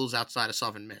 5 schools outside of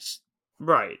Southern Miss.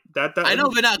 Right. That I know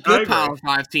they're not good Power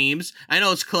 5 teams. I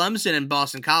know it's Clemson and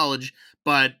Boston College,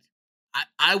 but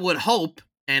I would hope.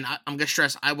 And I'm going to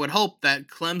stress, I would hope that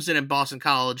Clemson and Boston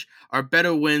College are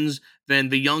better wins than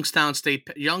the Youngstown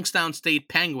State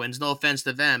Penguins. No offense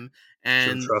to them.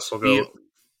 And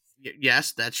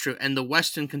yes, that's true. And the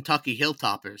Western Kentucky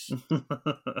Hilltoppers.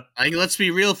 Let's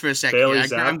be real for a second. Bailey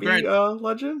Zappi,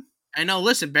 legend? I know.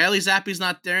 Listen, Bailey Zappi's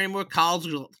not there anymore.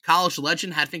 College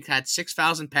legend. I think had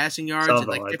 6,000 passing yards and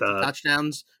like 50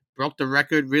 touchdowns. Broke the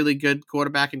record. Really good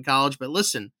quarterback in college. But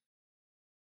listen.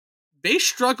 They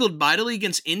struggled mightily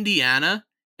against Indiana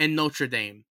and Notre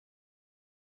Dame.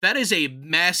 That is a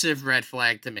massive red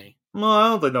flag to me. Well, I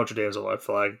don't think Notre Dame is a red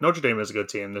flag. Notre Dame is a good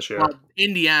team this year. Well,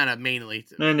 Indiana mainly.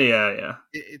 Indiana, yeah.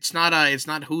 It's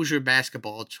not Hoosier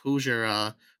basketball. It's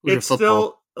Hoosier it's football.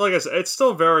 Still, like I said, it's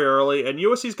still very early, and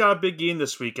USC's got a big game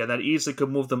this weekend that easily could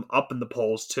move them up in the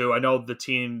polls too. I know the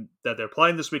team that they're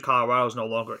playing this week, Colorado, is no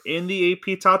longer in the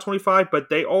AP Top 25,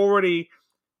 but they already.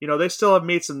 They still have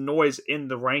made some noise in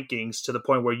the rankings to the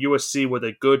point where USC, with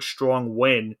a good, strong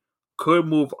win, could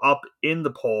move up in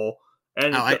the poll.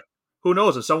 And who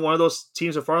knows, if one of those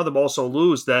teams in front of them also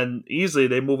lose, then easily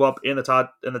they move up in the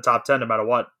top 10 no matter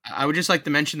what. I would just like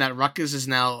to mention that Rutgers is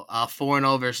now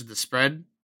 4-0 versus the spread.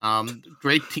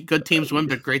 Good teams win,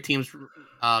 but great teams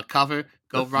cover.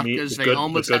 Go Rutgers.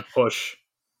 Good push.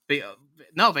 They,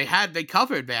 no, they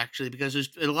covered actually because there's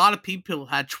a lot of people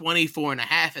had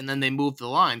 24.5 and then they moved the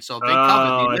line. So they covered.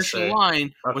 The Oh, I initial see.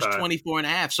 line was Okay.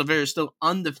 24.5. So they're still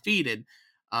undefeated.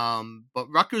 But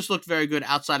Rutgers looked very good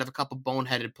outside of a couple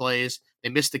boneheaded plays. They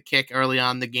missed a kick early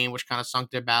on in the game, which kind of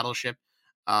sunk their battleship.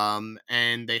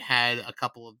 And they had a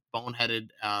couple of boneheaded,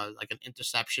 like an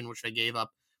interception, which they gave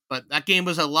up. But that game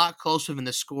was a lot closer than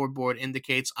the scoreboard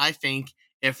indicates. I think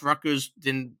if Rutgers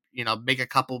didn't, make a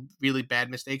couple really bad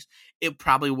mistakes, it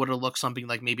probably would have looked something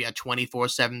like maybe a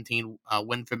 24-17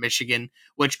 win for Michigan,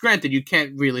 which granted, you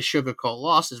can't really sugarcoat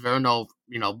losses. There are no,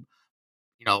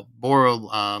 moral,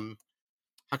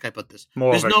 how can I put this?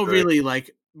 Moral There's no victory. really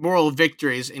like moral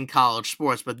victories in college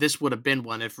sports, but this would have been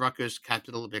one if Rutgers kept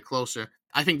it a little bit closer.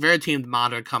 I think their team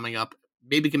monitor coming up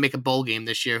maybe can make a bowl game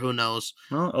this year. Who knows?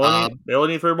 Well, Uh, they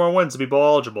only need 3 more wins to be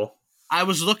bowl eligible. I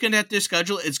was looking at their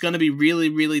schedule. It's going to be really,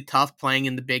 really tough playing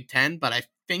in the Big Ten, but I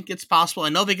think it's possible. I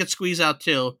know they could squeeze out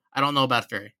two. I don't know about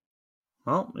Philly.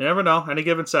 Well, you never know. Any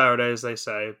given Saturday, as they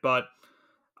say. But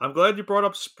I'm glad you brought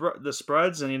up the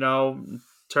spreads and, in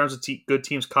terms of good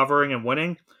teams covering and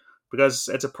winning, because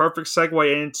it's a perfect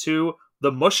segue into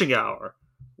the Mushing Hour.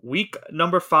 Week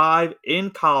number 5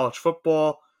 in college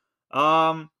football.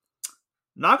 Not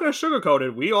going to sugarcoat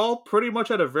it. We all pretty much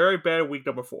had a very bad week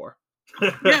number 4.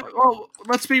 Yeah, well,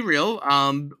 let's be real.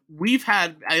 We've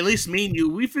had, at least me and you,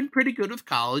 we've been pretty good with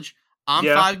college. I'm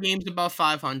Yeah, 5 games above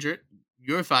 500.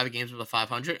 You're 5 games above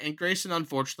 500, and Grayson,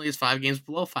 unfortunately, is 5 games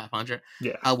below 500.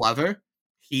 yeah, However,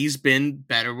 he's been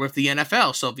better with the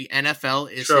NFL. So the NFL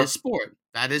is sure. his sport.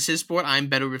 That is his sport. I'm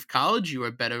better with college. You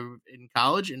are better in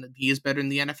college, and he is better in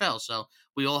the NFL. So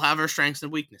we all have our strengths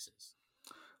and weaknesses.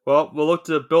 Well, we'll look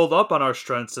to build up on our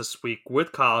strengths this week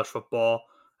with college football,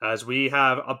 as we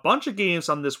have a bunch of games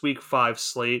on this week 5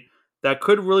 slate that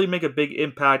could really make a big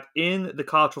impact in the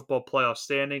college football playoff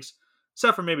standings,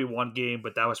 except for maybe one game,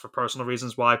 but that was for personal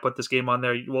reasons why I put this game on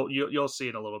there. You'll see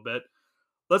in a little bit.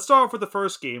 Let's start off with the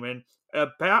first game, and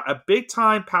a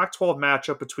big-time Pac-12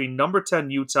 matchup between number 10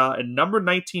 Utah and number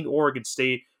 19 Oregon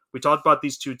State. We talked about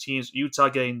these two teams, Utah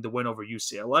getting the win over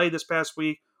UCLA this past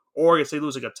week, Oregon State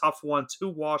losing a tough one to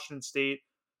Washington State.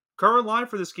 Current line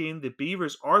for this game, the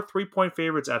Beavers are 3-point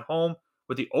favorites at home,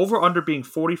 with the over-under being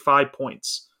 45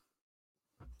 points.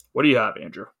 What do you have,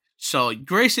 Andrew? So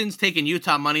Grayson's taking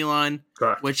Utah money line,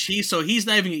 Correct. which he's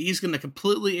not even, he's going to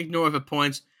completely ignore the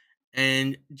points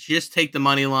and just take the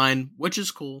money line, which is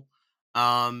cool.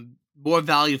 More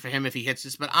value for him if he hits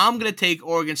this, but I'm going to take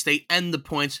Oregon State and the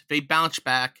points. They bounce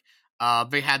back.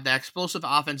 They had that explosive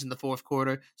offense in the fourth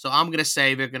quarter, so I'm going to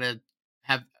say they're going to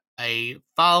have a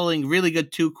following really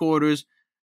good 2 quarters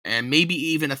and maybe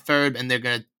even a third, and they're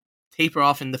going to taper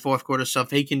off in the fourth quarter. So if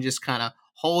they can just kind of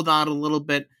hold on a little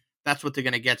bit, that's what they're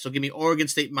going to get. So give me Oregon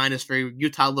State -3.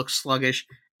 Utah looks sluggish,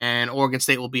 and Oregon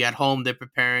State will be at home. They're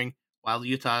preparing, while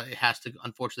Utah has to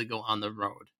unfortunately go on the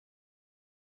road.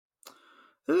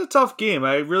 This is a tough game.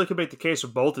 I really could make the case for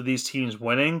both of these teams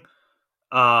winning.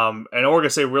 And Oregon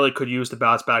State really could use the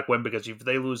bounce back win, because if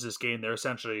they lose this game, they're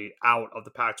essentially out of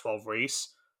the Pac-12 race.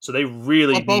 So they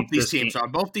really Well, need this game.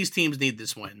 both these teams need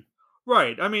this win.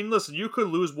 Right. I mean, listen, you could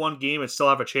lose one game and still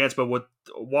have a chance, but with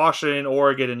Washington,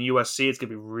 Oregon, and USC, it's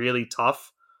going to be really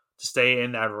tough to stay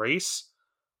in that race.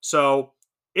 So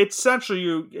it's essentially,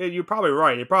 you're probably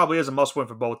right. It probably is a must-win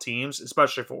for both teams,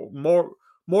 especially for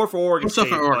more for Oregon Also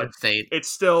State, for Oregon State. it's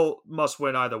still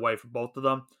must-win either way for both of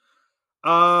them.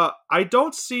 I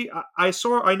don't see.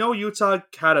 I know Utah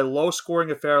had a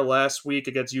low-scoring affair last week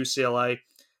against UCLA.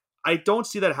 I don't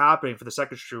see that happening for the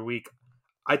second straight week.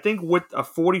 I think with a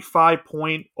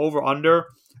 45-point over-under,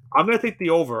 I'm going to take the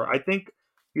over. I think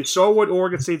you saw what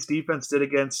Oregon State's defense did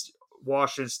against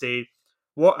Washington State.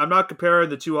 Well, I'm not comparing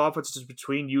the two offenses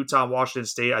between Utah and Washington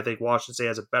State. I think Washington State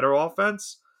has a better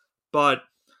offense, but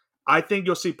I think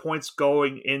you'll see points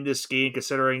going in this game,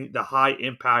 considering the high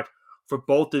impact for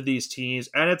both of these teams.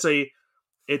 And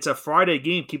it's a Friday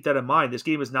game. Keep that in mind. This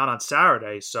game is not on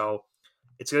Saturday, so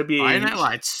it's going to be Friday Night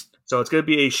Lights. So it's going to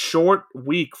be a short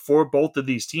week for both of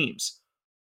these teams.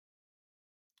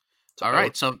 All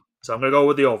right, so I'm going to go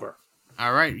with the over.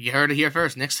 All right, you heard it here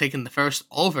first. Nick's taking the first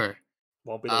over.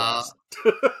 Won't be the last.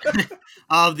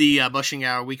 Of the Mushing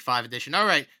Hour Week 5 edition. All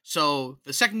right, so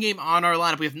the second game on our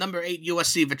lineup, we have number 8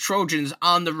 USC, the Trojans,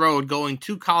 on the road going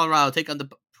to Colorado, take on the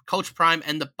Coach Prime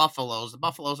and the Buffaloes. The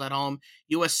Buffaloes at home.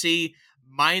 USC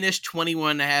minus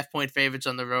 21.5-point favorites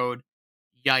on the road.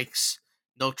 Yikes.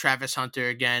 No Travis Hunter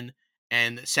again.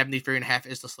 And 73.5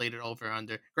 is the slated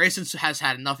over-under. Grayson has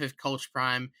had enough of Coach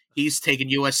Prime. He's taken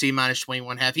USC minus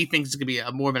 21.5. He thinks it's going to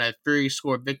be more of a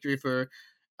 3-score victory for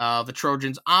the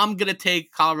Trojans. I'm going to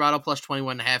take Colorado plus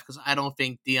 21.5 because I don't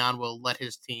think Dion will let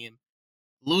his team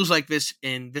lose like this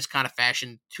in this kind of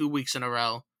fashion 2 weeks in a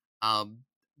row. Um,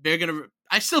 they're going to.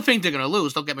 I still think they're going to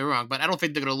lose, don't get me wrong, but I don't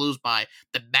think they're going to lose by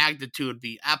the magnitude,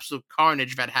 the absolute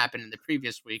carnage that happened in the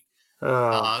previous week.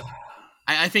 Uh, Ugh.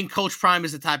 I think Coach Prime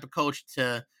is the type of coach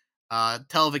to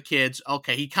tell the kids,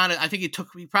 okay, I think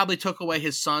he probably took away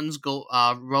his son's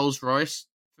Rolls Royce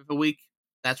for the week.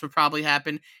 That's what probably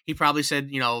happened. He probably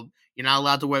said, you're not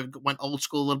allowed to went old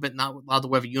school a little bit, not allowed to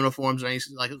wear the uniforms or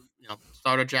anything like,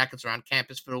 starter jackets around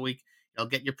campus for the week.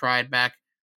 Get your pride back.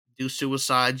 Do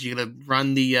suicides. You're gonna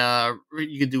run you're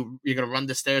gonna run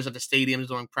the stairs of the stadiums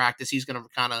during practice. He's gonna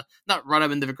kind of not run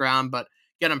him into the ground, but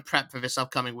get him prepped for this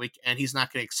upcoming week, and he's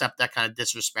not gonna accept that kind of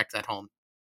disrespect at home.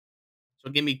 So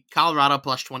give me Colorado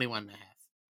plus 21.5.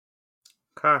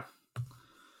 Okay.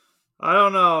 I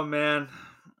don't know, man.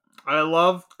 I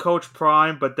love Coach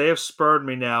Prime, but they have spurred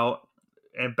me now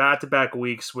in back-to-back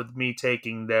weeks with me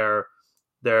taking their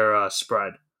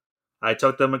spread. I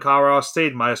took them in Colorado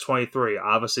State minus 23.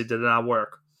 Obviously, did not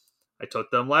work. I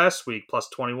took them last week plus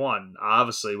 21.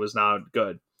 Obviously, was not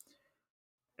good.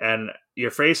 And you're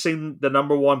facing the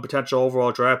number one potential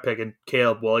overall draft pick in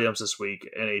Caleb Williams this week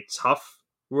in a tough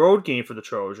road game for the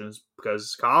Trojans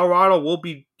because Colorado will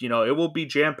be, it will be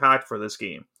jam packed for this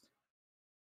game.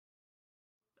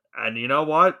 And you know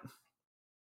what?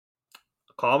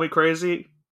 Call me crazy.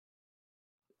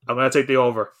 I'm going to take the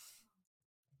over.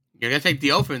 You're gonna take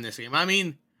the over in this game. I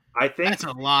mean, I think that's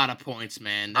a lot of points,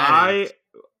 man.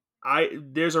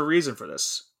 There's a reason for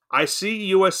this. I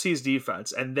see USC's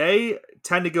defense, and they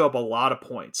tend to give up a lot of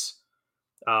points,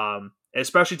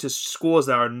 especially to schools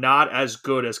that are not as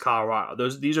good as Colorado.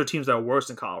 These are teams that are worse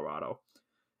than Colorado.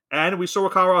 And we saw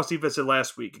what Colorado's defense did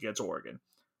last week against Oregon.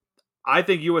 I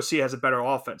think USC has a better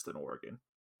offense than Oregon.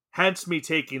 Hence me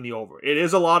taking the over. It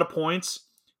is a lot of points,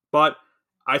 but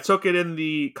I took it in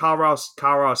the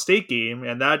Colorado State game,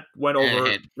 and that went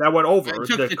over. That went over.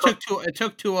 It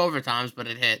took two overtimes, but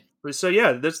it hit. So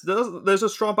yeah, there's a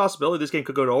strong possibility this game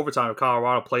could go to overtime if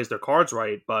Colorado plays their cards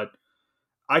right. But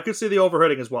I could see the over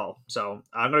hitting as well. So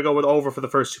I'm gonna go with over for the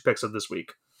first two picks of this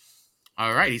week.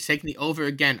 All right, he's taking the over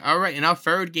again. All right, in our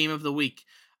third game of the week,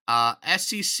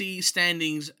 SEC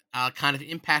standings kind of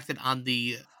impacted on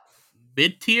the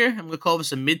mid-tier. I'm going to call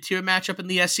this a mid-tier matchup in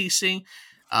the SEC.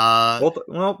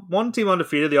 One team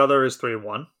undefeated, the other is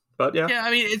 3-1. But yeah,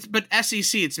 I mean, but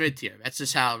SEC, it's mid-tier. That's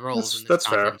just how it rolls in this that's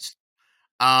conference.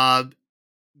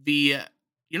 The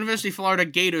University of Florida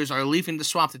Gators are leaving the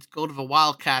Swamp to go to the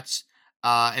Wildcats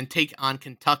and take on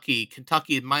Kentucky.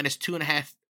 Kentucky minus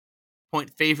 2.5 point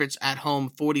favorites at home.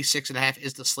 46.5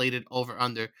 is the slated over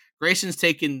under. Grayson's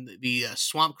taking the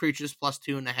Swamp Creatures plus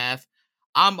 2.5.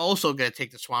 I'm also going to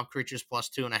take the Swamp Creatures plus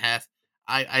 2.5.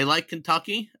 I like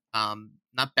Kentucky.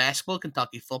 Not basketball,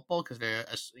 Kentucky football, because they're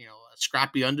a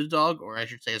scrappy underdog, or I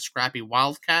should say a scrappy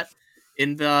Wildcat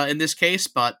in this case.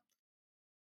 But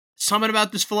something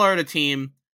about this Florida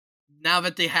team, now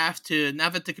that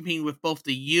they're competing with both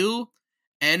the U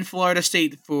and Florida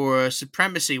State for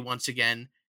supremacy once again,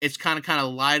 it's kind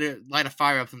of light a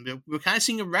fire up them. We're kind of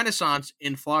seeing a renaissance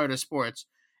in Florida sports,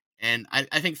 and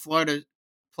I think Florida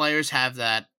players have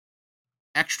that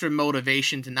extra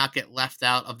motivation to not get left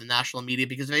out of the national media,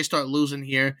 because if they start losing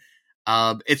here,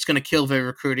 it's going to kill their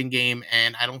recruiting game,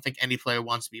 and I don't think any player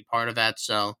wants to be part of that.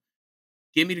 So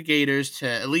give me the Gators to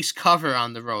at least cover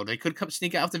on the road. They could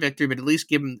sneak out the victory, but at least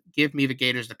give me the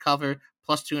Gators to cover.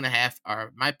 Plus 2.5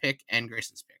 are my pick and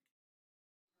Grayson's pick.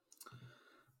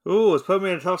 Ooh, it's put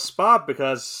me in a tough spot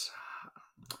because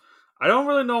I don't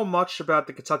really know much about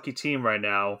the Kentucky team right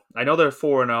now. I know they're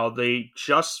 4-0. They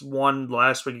just won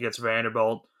last week against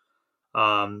Vanderbilt,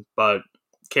 but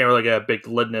can't really get a big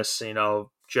lidness,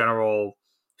 general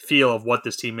feel of what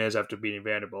this team is after beating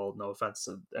Vanderbilt. No offense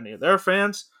to any of their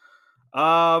fans.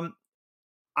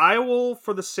 I will,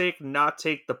 for the sake, not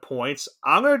take the points.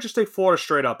 I'm going to just take Florida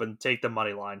straight up and take the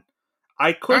money line.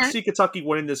 I could see Kentucky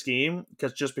winning this game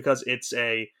because it's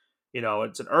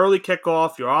it's an early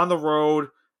kickoff. You're on the road.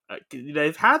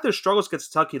 They've had their struggles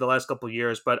against Kentucky the last couple of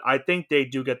years, but I think they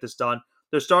do get this done.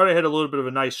 They're starting to hit a little bit of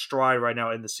a nice stride right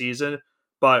now in the season,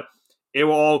 but it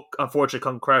will all unfortunately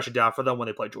come crashing down for them when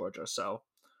they play Georgia. So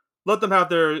let them have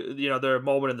their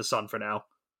moment in the sun for now.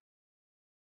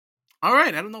 All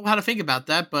right, I don't know how to think about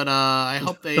that, but I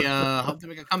hope they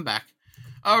make a comeback.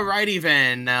 Alrighty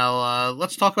then. Now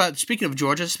let's talk about, speaking of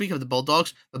Georgia, speaking of the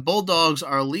Bulldogs. The Bulldogs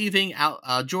are leaving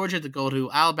Georgia to go to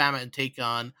Alabama and take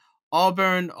on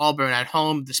Auburn. Auburn at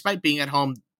home. Despite being at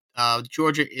home,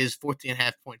 Georgia is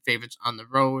 14.5 point favorites on the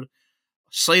road.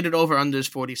 Slated over under is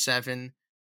 47.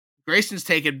 Grayson's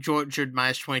taking Georgia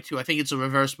minus 22. I think it's a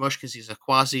reverse mush because he's a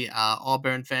quasi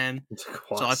Auburn fan. So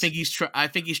Quasi. I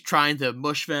think he's trying to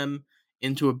mush them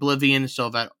into oblivion so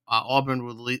that Auburn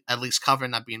will at least cover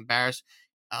and not be embarrassed.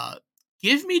 Uh,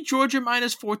 Give me Georgia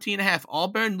minus 14 and a half.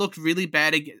 Auburn looked really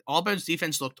bad. Auburn's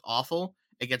defense looked awful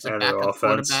against a And their backup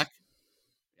offense. quarterback.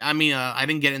 I mean, I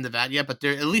didn't get into that yet, but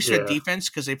they're at least their Yeah. defense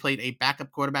because they played a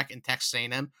backup quarterback in Texas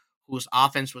A&M whose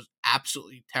offense was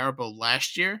absolutely terrible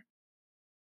last year,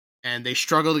 and they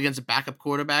struggled against a backup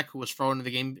quarterback who was thrown in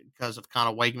the game because of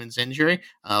Connor Weigman's injury.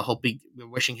 We're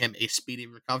wishing him a speedy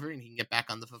recovery and he can get back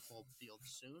on the football field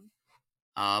soon.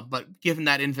 But given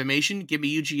that information, give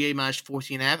me UGA minus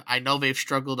 14.5. I know they've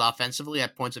struggled offensively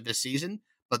at points of this season,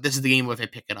 but this is the game where they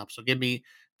pick it up. So give me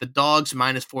the Dogs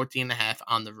minus 14.5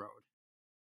 on the road.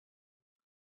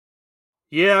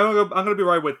 Yeah, I'm gonna be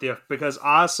right with you because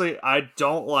honestly, I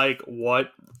don't like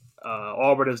what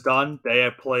Auburn has done.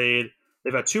 They've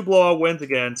had two blowout wins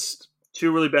against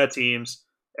two really bad teams,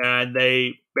 and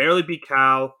they barely beat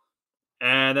Cal,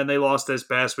 and then they lost this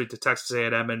past week to Texas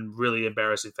A&M in really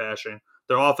embarrassing fashion.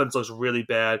 Their offense looks really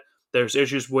bad. There's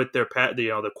issues with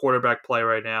the quarterback play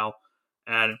right now,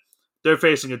 and they're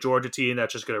facing a Georgia team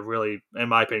that's just gonna really, in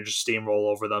my opinion, just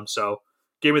steamroll over them. So,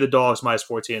 give me the Dogs minus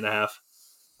 14.5.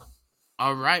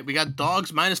 All right, we got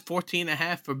Dogs minus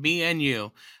 14.5 for me and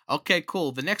you. Okay,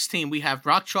 cool. The next team we have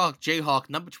Rock Chalk Jayhawk,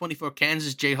 number 24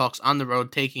 Kansas Jayhawks on the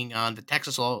road taking on the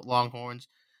Texas Longhorns,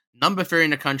 number 3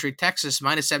 in the country. Texas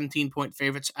minus 17-point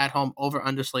favorites at home over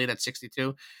underslate at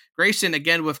 62. Grayson,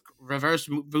 again with reverse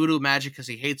voodoo magic because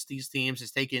he hates these teams,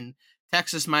 is taking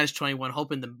Texas minus 21,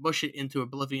 hoping to mush it into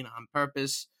oblivion on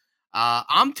purpose.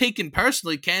 I'm taking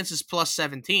personally Kansas plus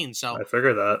 17, so I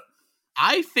figured that.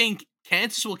 I think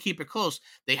Kansas will keep it close.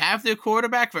 They have their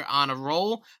quarterback. They're on a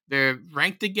roll. They're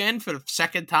ranked again for the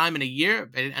second time in a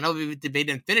year. I know they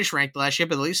didn't finish ranked last year,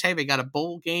 but at least, hey, they got a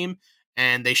bowl game,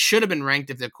 and they should have been ranked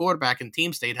if their quarterback and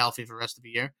team stayed healthy for the rest of the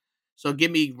year. So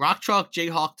give me Rock Chalk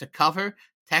Jayhawk to cover.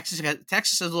 Texas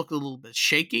has looked a little bit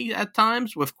shaky at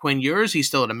times with Quinn Ewers. He's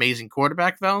still an amazing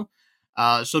quarterback, though.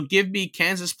 So give me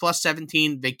Kansas plus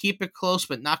 17. They keep it close,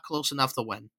 but not close enough to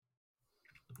win.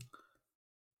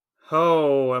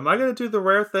 Oh, am I going to do the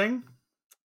rare thing?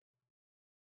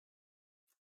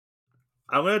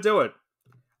 I'm going to do it.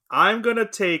 I'm going to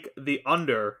take the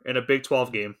under in a Big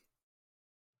 12 game.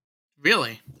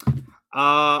 Really?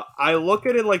 I look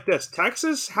at it like this.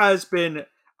 Texas has been,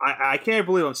 I can't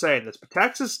believe I'm saying this, but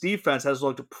Texas defense has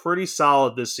looked pretty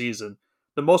solid this season.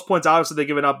 The most points, obviously, they've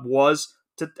given up was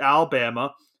to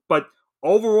Alabama, but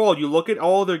overall, you look at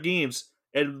all their games,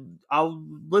 and I'll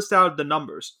list out the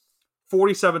numbers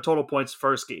 47 total points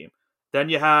first game. Then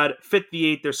you had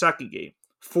 58 their second game,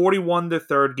 41 their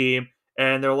third game,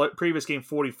 and their previous game,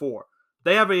 44.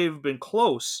 They haven't even been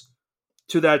close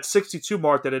to that 62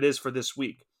 mark that it is for this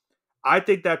week. I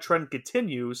think that trend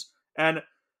continues, and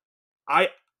I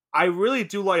I really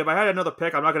do like. If I had another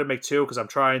pick, I'm not going to make two because I'm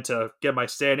trying to get my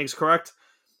standings correct.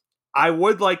 I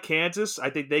would like Kansas. I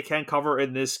think they can cover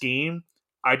in this game.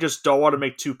 I just don't want to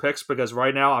make two picks because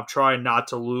right now I'm trying not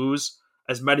to lose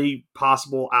as many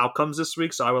possible outcomes this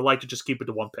week. So I would like to just keep it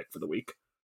to one pick for the week.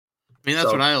 I mean, that's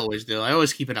what So I always do. I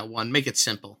always keep it at one. Make it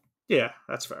simple. yeah,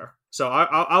 that's fair. So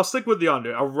I'll stick with the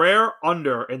under, a rare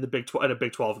under in the in a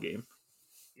Big 12 game.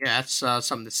 Yeah, that's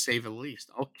something to say the least.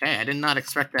 Okay, I did not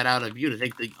expect that out of you to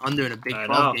take the under in a Big I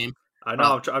 12 know, game. I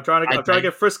know. But I'm trying to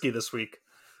get frisky this week.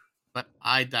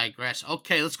 I digress.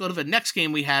 Okay, let's go to the next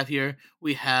game we have here.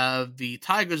 We have the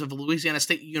Tigers of Louisiana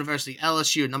State University,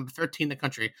 LSU, number 13 in the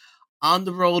country, on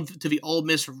the road to the Ole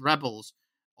Miss Rebels.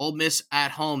 Ole Miss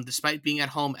at home, despite being at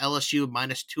home, LSU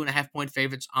minus 2.5-point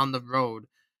favorites on the road.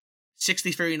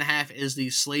 63.5 is the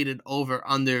slated over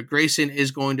under. Grayson is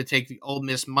going to take the Ole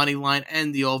Miss money line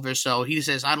and the over. So he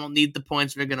says, I don't need the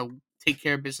points. They're going to take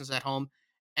care of business at home,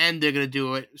 and they're going to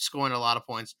do it, scoring a lot of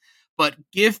points. But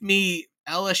give me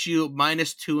LSU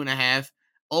minus 2.5.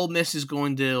 Ole Miss is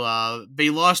going to, they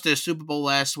lost their Super Bowl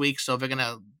last week, so they're going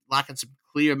to lock in some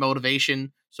clear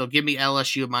motivation. So give me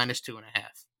LSU minus 2.5.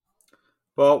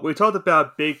 Well, we talked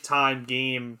about big time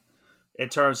game in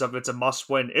terms of it's a must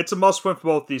win. It's a must win for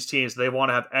both these teams. They want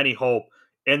to have any hope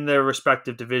in their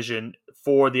respective division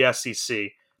for the SEC.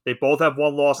 They both have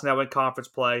one loss now in conference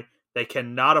play. They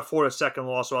cannot afford a second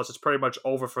loss, or else it's pretty much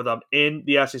over for them in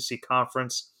the SEC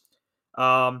conference.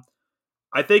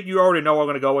 I think you already know where I'm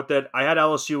going to go with it. I had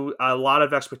LSU a lot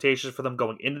of expectations for them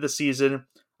going into the season.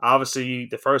 Obviously,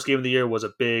 the first game of the year was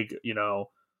a big,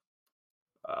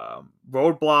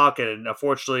 roadblock, and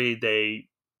unfortunately, they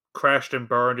crashed and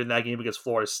burned in that game against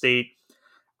Florida State.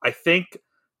 I think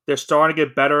they're starting to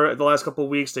get better the last couple of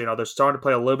weeks. They're starting to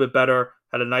play a little bit better.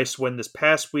 had a nice win this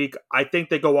past week. I think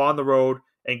they go on the road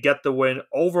and get the win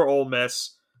over Ole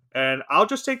Miss, and I'll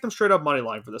just take them straight up money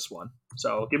line for this one.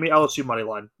 So give me LSU money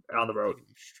line on the road. Taking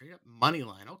them straight up money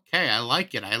line. Okay, I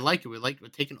like it. I like it. We're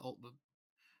taking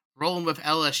rolling with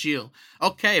LSU.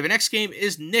 Okay, the next game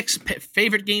is Nick's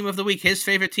favorite game of the week. His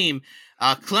favorite team,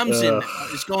 Clemson,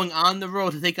 is going on the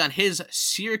road to take on his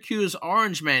Syracuse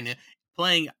Orangemen,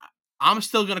 playing. I'm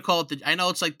still gonna call it the. I know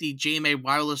it's like the JMA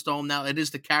Wireless Dome now. It is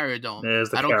the Carrier Dome. It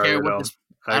is the I don't care Carrier what Dome. this.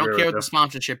 I I don't agree care with what the you.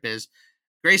 sponsorship is.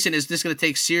 Grayson is just going to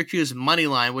take Syracuse money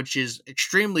line, which is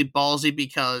extremely ballsy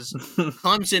because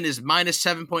Clemson is minus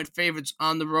 7-point favorites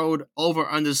on the road over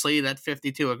underslated at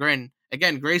 52.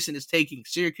 Again, Grayson is taking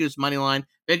Syracuse money line.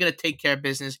 They're going to take care of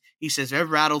business. He says they're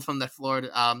rattled from that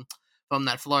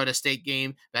Florida State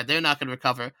game that they're not going to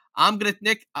recover.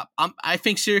 I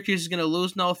think Syracuse is going to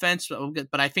lose. No offense,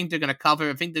 but I think they're going to cover.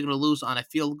 I think they're going to lose on a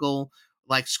field goal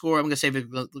like score. I'm going to say they're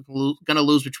going to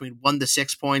lose between 1 to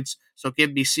 6 points. So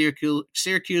give me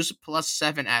Syracuse plus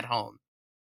 7 at home.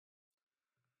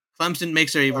 Clemson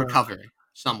makes a recovery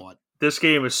somewhat. This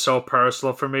game is so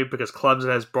personal for me because Clemson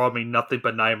has brought me nothing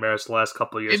but nightmares the last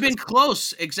couple of years. They've been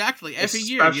close, exactly, every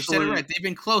year. You said it right. They've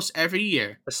been close every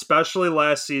year. Especially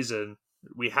last season.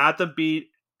 We had them beat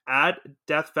at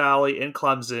Death Valley in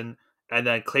Clemson, and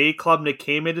then Clay Klubnik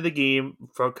came into the game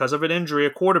because of an injury,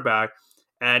 a quarterback,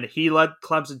 and he led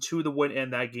Clemson to the win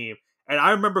in that game. And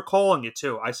I remember calling it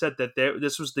too. I said that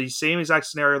this was the same exact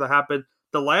scenario that happened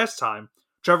the last time.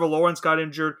 Trevor Lawrence got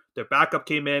injured. Their backup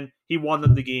came in. He won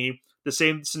them the game. The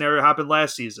same scenario happened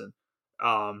last season.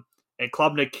 And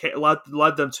Klubnik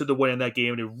led them to the win in that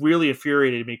game. And it really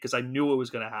infuriated me because I knew it was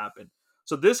going to happen.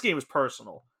 So this game is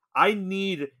personal. I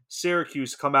need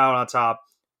Syracuse to come out on top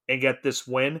and get this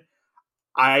win.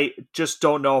 I just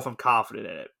don't know if I'm confident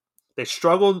in it. They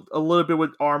struggled a little bit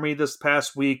with Army this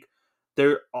past week.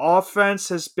 Their offense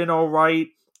has been all right.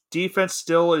 Defense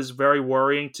still is very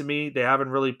worrying to me. They haven't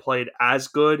really played as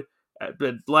good.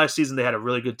 But last season, they had a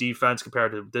really good defense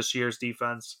compared to this year's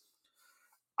defense.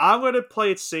 I'm going to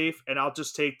play it safe, and I'll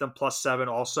just take them plus 7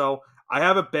 also. I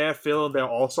have a bad feeling they'll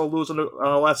also lose on the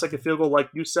last-second field goal, like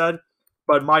you said.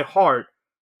 But my heart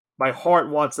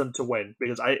wants them to win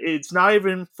because it's not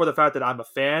even for the fact that I'm a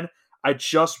fan. I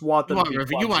just want them to beat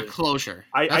Clemson. You want closure.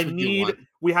 I need.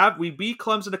 We beat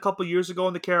Clemson a couple years ago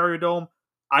in the Carrier Dome.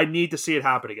 I need to see it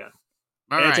happen again.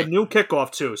 It's a new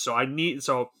kickoff too, so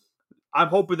I'm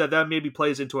hoping that maybe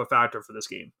plays into a factor for this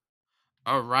game.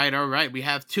 All right. We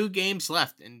have 2 games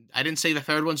left, and I didn't say the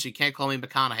third one, so you can't call me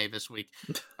McConaughey this week.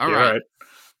 All right.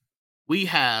 We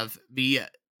have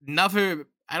another.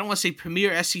 I don't want to say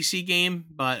premier SEC game,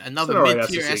 but another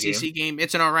mid-tier SEC game.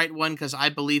 It's an all right one because I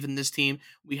believe in this team.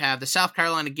 We have the South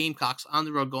Carolina Gamecocks on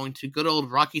the road going to good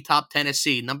old Rocky Top,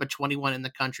 Tennessee, number 21 in the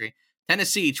country.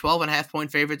 Tennessee,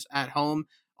 12.5-point favorites at home,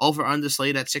 over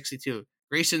underslated at 62.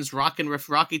 Grayson's rocking with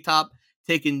Rocky Top,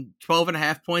 taking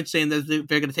 12.5 points, saying that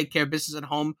they're going to take care of business at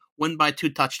home, win by 2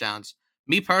 touchdowns.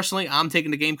 Me personally, I'm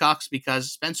taking the Gamecocks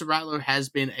because Spencer Rattler has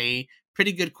been a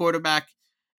pretty good quarterback.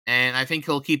 And I think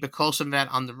he'll keep it closer than that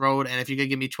on the road. And if you're going to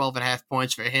give me 12.5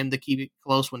 points for him to keep it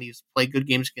close when he's played good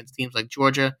games against teams like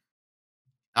Georgia,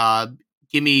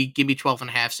 give me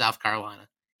 12.5 South Carolina.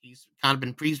 He's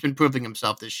been proving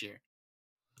himself this year.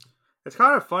 It's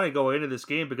kind of funny going into this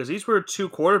game because these were 2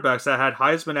 quarterbacks that had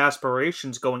Heisman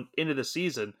aspirations going into the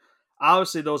season.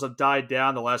 Obviously, those have died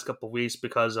down the last couple of weeks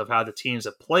because of how the teams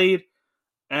have played.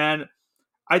 And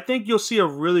I think you'll see a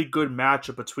really good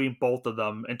matchup between both of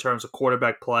them in terms of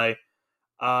quarterback play.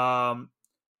 I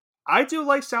do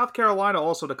like South Carolina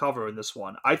also to cover in this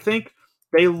one. I think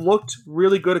they looked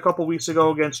really good a couple weeks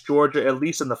ago against Georgia, at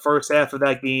least in the first half of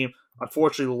that game.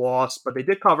 Unfortunately lost, but they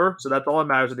did cover, so that's all that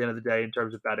matters at the end of the day in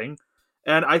terms of betting.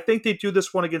 And I think they do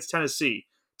this one against Tennessee.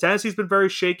 Tennessee's been very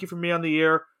shaky for me on the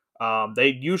year.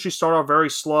 They usually start off very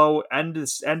slow, end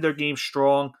their game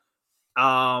strong.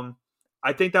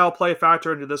 I think that will play a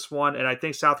factor into this one, and I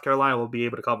think South Carolina will be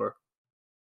able to cover.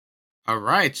 All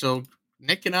right, so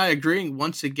Nick and I agreeing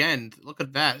once again. Look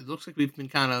at that. It looks like we've been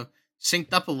kind of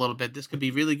synced up a little bit. This could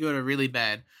be really good or really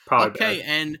bad. Probably bad.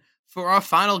 And for our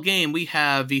final game, we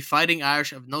have the Fighting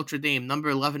Irish of Notre Dame,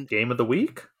 number 11. Game of the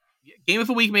week? Game of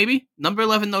the week, maybe. Number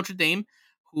 11 Notre Dame,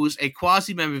 who's a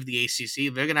quasi-member of the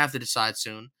ACC. They're going to have to decide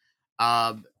soon.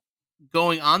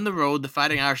 Going on the road, the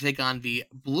Fighting Irish take on the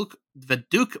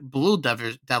Duke Blue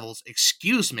Devils.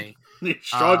 Excuse me.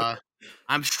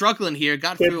 I'm struggling here.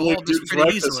 Got through all this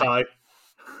pretty easily.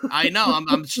 I know.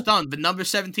 I'm stunned. The number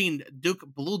 17 Duke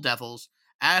Blue Devils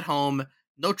at home.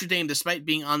 Notre Dame, despite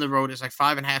being on the road, is like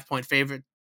 5.5-point favorite.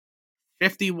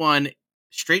 51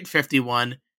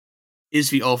 is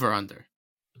the over-under.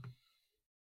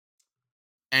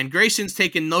 And Grayson's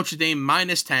taking Notre Dame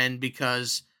 -10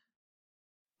 because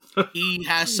he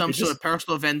has some sort of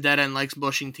personal vendetta and likes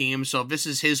mushing teams. So this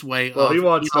is his way well, of, he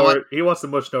wants to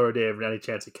mush Notre Dame any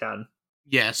chance he can.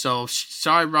 Yeah, so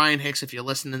sorry, Ryan Hicks, if you're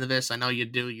listening to this. I know you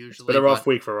do usually. It's been a rough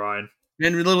week for Ryan.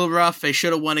 Been a little rough. They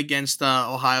should have won against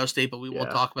Ohio State, but we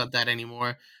won't talk about that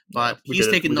anymore. But he's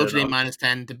taking Notre Dame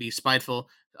 -10 to be spiteful.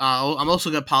 I'm also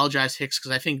going to apologize, Hicks,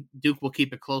 because I think Duke will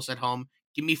keep it close at home.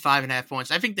 Give me 5.5 points.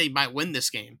 I think they might win this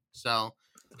game. So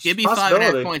give me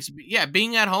 5.5 points. Yeah,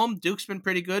 being at home, Duke's been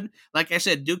pretty good. Like I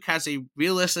said, Duke has a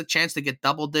realistic chance to get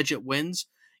double-digit wins.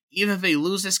 Even if they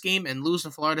lose this game and lose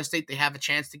to Florida State, they have a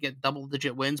chance to get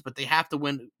double-digit wins, but they have to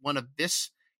win one of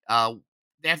this.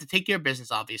 They have to take care of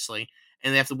business, obviously,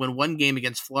 and they have to win one game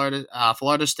against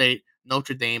Florida State,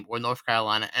 Notre Dame, or North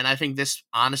Carolina. And I think this,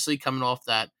 honestly, coming off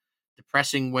that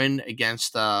depressing win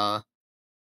against or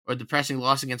depressing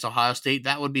loss against Ohio State,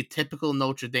 that would be typical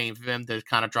Notre Dame for them to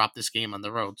kind of drop this game on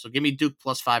the road. So give me Duke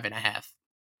plus 5.5.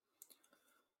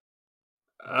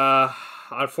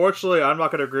 Unfortunately, I'm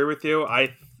not going to agree with you.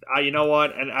 I you know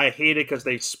what? And I hate it because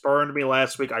they spurned me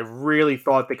last week. I really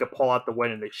thought they could pull out the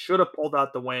win, and they should have pulled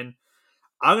out the win.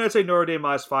 I'm going to say Notre Dame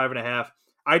 -5.5.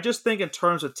 I just think in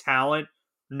terms of talent,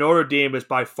 Notre Dame is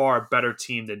by far a better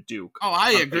team than Duke. Oh,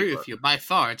 I agree with you. By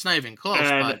far. It's not even close.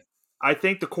 And I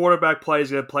think the quarterback play is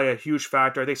going to play a huge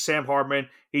factor. I think Sam Hartman,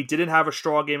 he didn't have a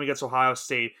strong game against Ohio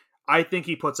State. I think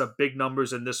he puts up big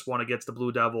numbers in this one against the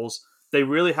Blue Devils. They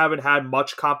really haven't had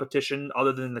much competition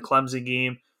other than the Clemson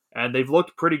game, and they've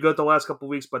looked pretty good the last couple of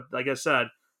weeks, but like I said,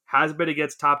 has been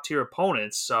against top-tier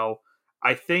opponents. So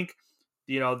I think,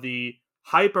 the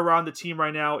hype around the team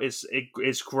right now is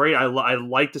great. I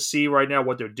like to see right now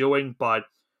what they're doing, but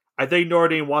I think Notre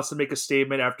Dame wants to make a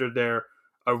statement after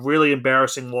a really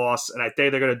embarrassing loss, and I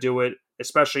think they're going to do it,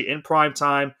 especially in prime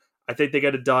time. I think they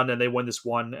get it done and they win this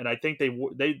one, and I think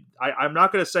I'm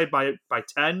not going to say by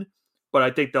 10, but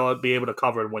I think they'll be able to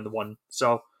cover and win the one.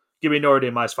 So give me Notre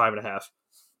Dame -5.5.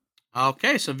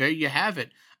 Okay, so there you have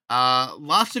it.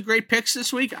 Lots of great picks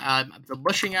this week. The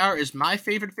Mushing Hour is my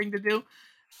favorite thing to do.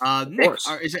 Nick,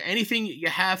 is there anything you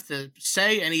have to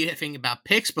say, anything about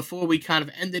picks before we kind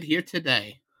of end it here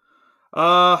today?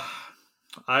 I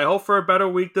hope for a better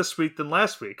week this week than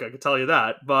last week. I can tell you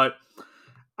that. But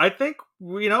I think,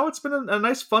 it's been a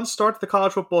nice, fun start to the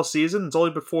college football season. It's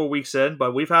only been 4 weeks in,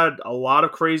 but we've had a lot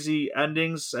of crazy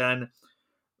endings, and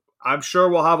I'm sure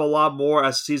we'll have a lot more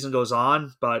as the season goes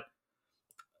on. But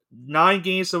 9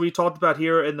 games that we talked about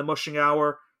here in the Mushing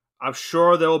Hour, I'm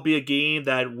sure there will be a game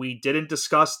that we didn't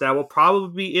discuss that will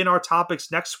probably be in our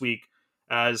topics next week,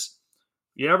 as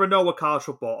you never know with college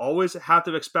football. Always have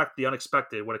to expect the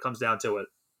unexpected when it comes down to it.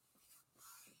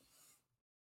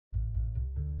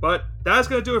 But that's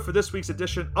going to do it for this week's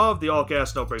edition of the All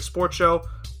Gas No Break Sports Show.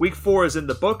 Week 4 is in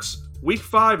the books. Week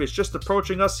 5 is just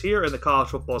approaching us here in the college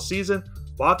football season.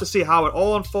 We'll have to see how it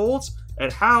all unfolds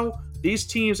and how these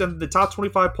teams in the top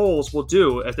 25 polls will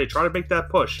do as they try to make that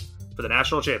push for the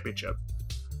national championship.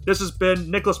 This has been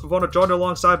Nicholas Pavona, joined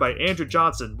alongside by Andrew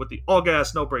Johnson with the All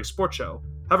Gas No Break Sports Show.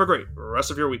 Have a great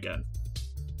rest of your weekend.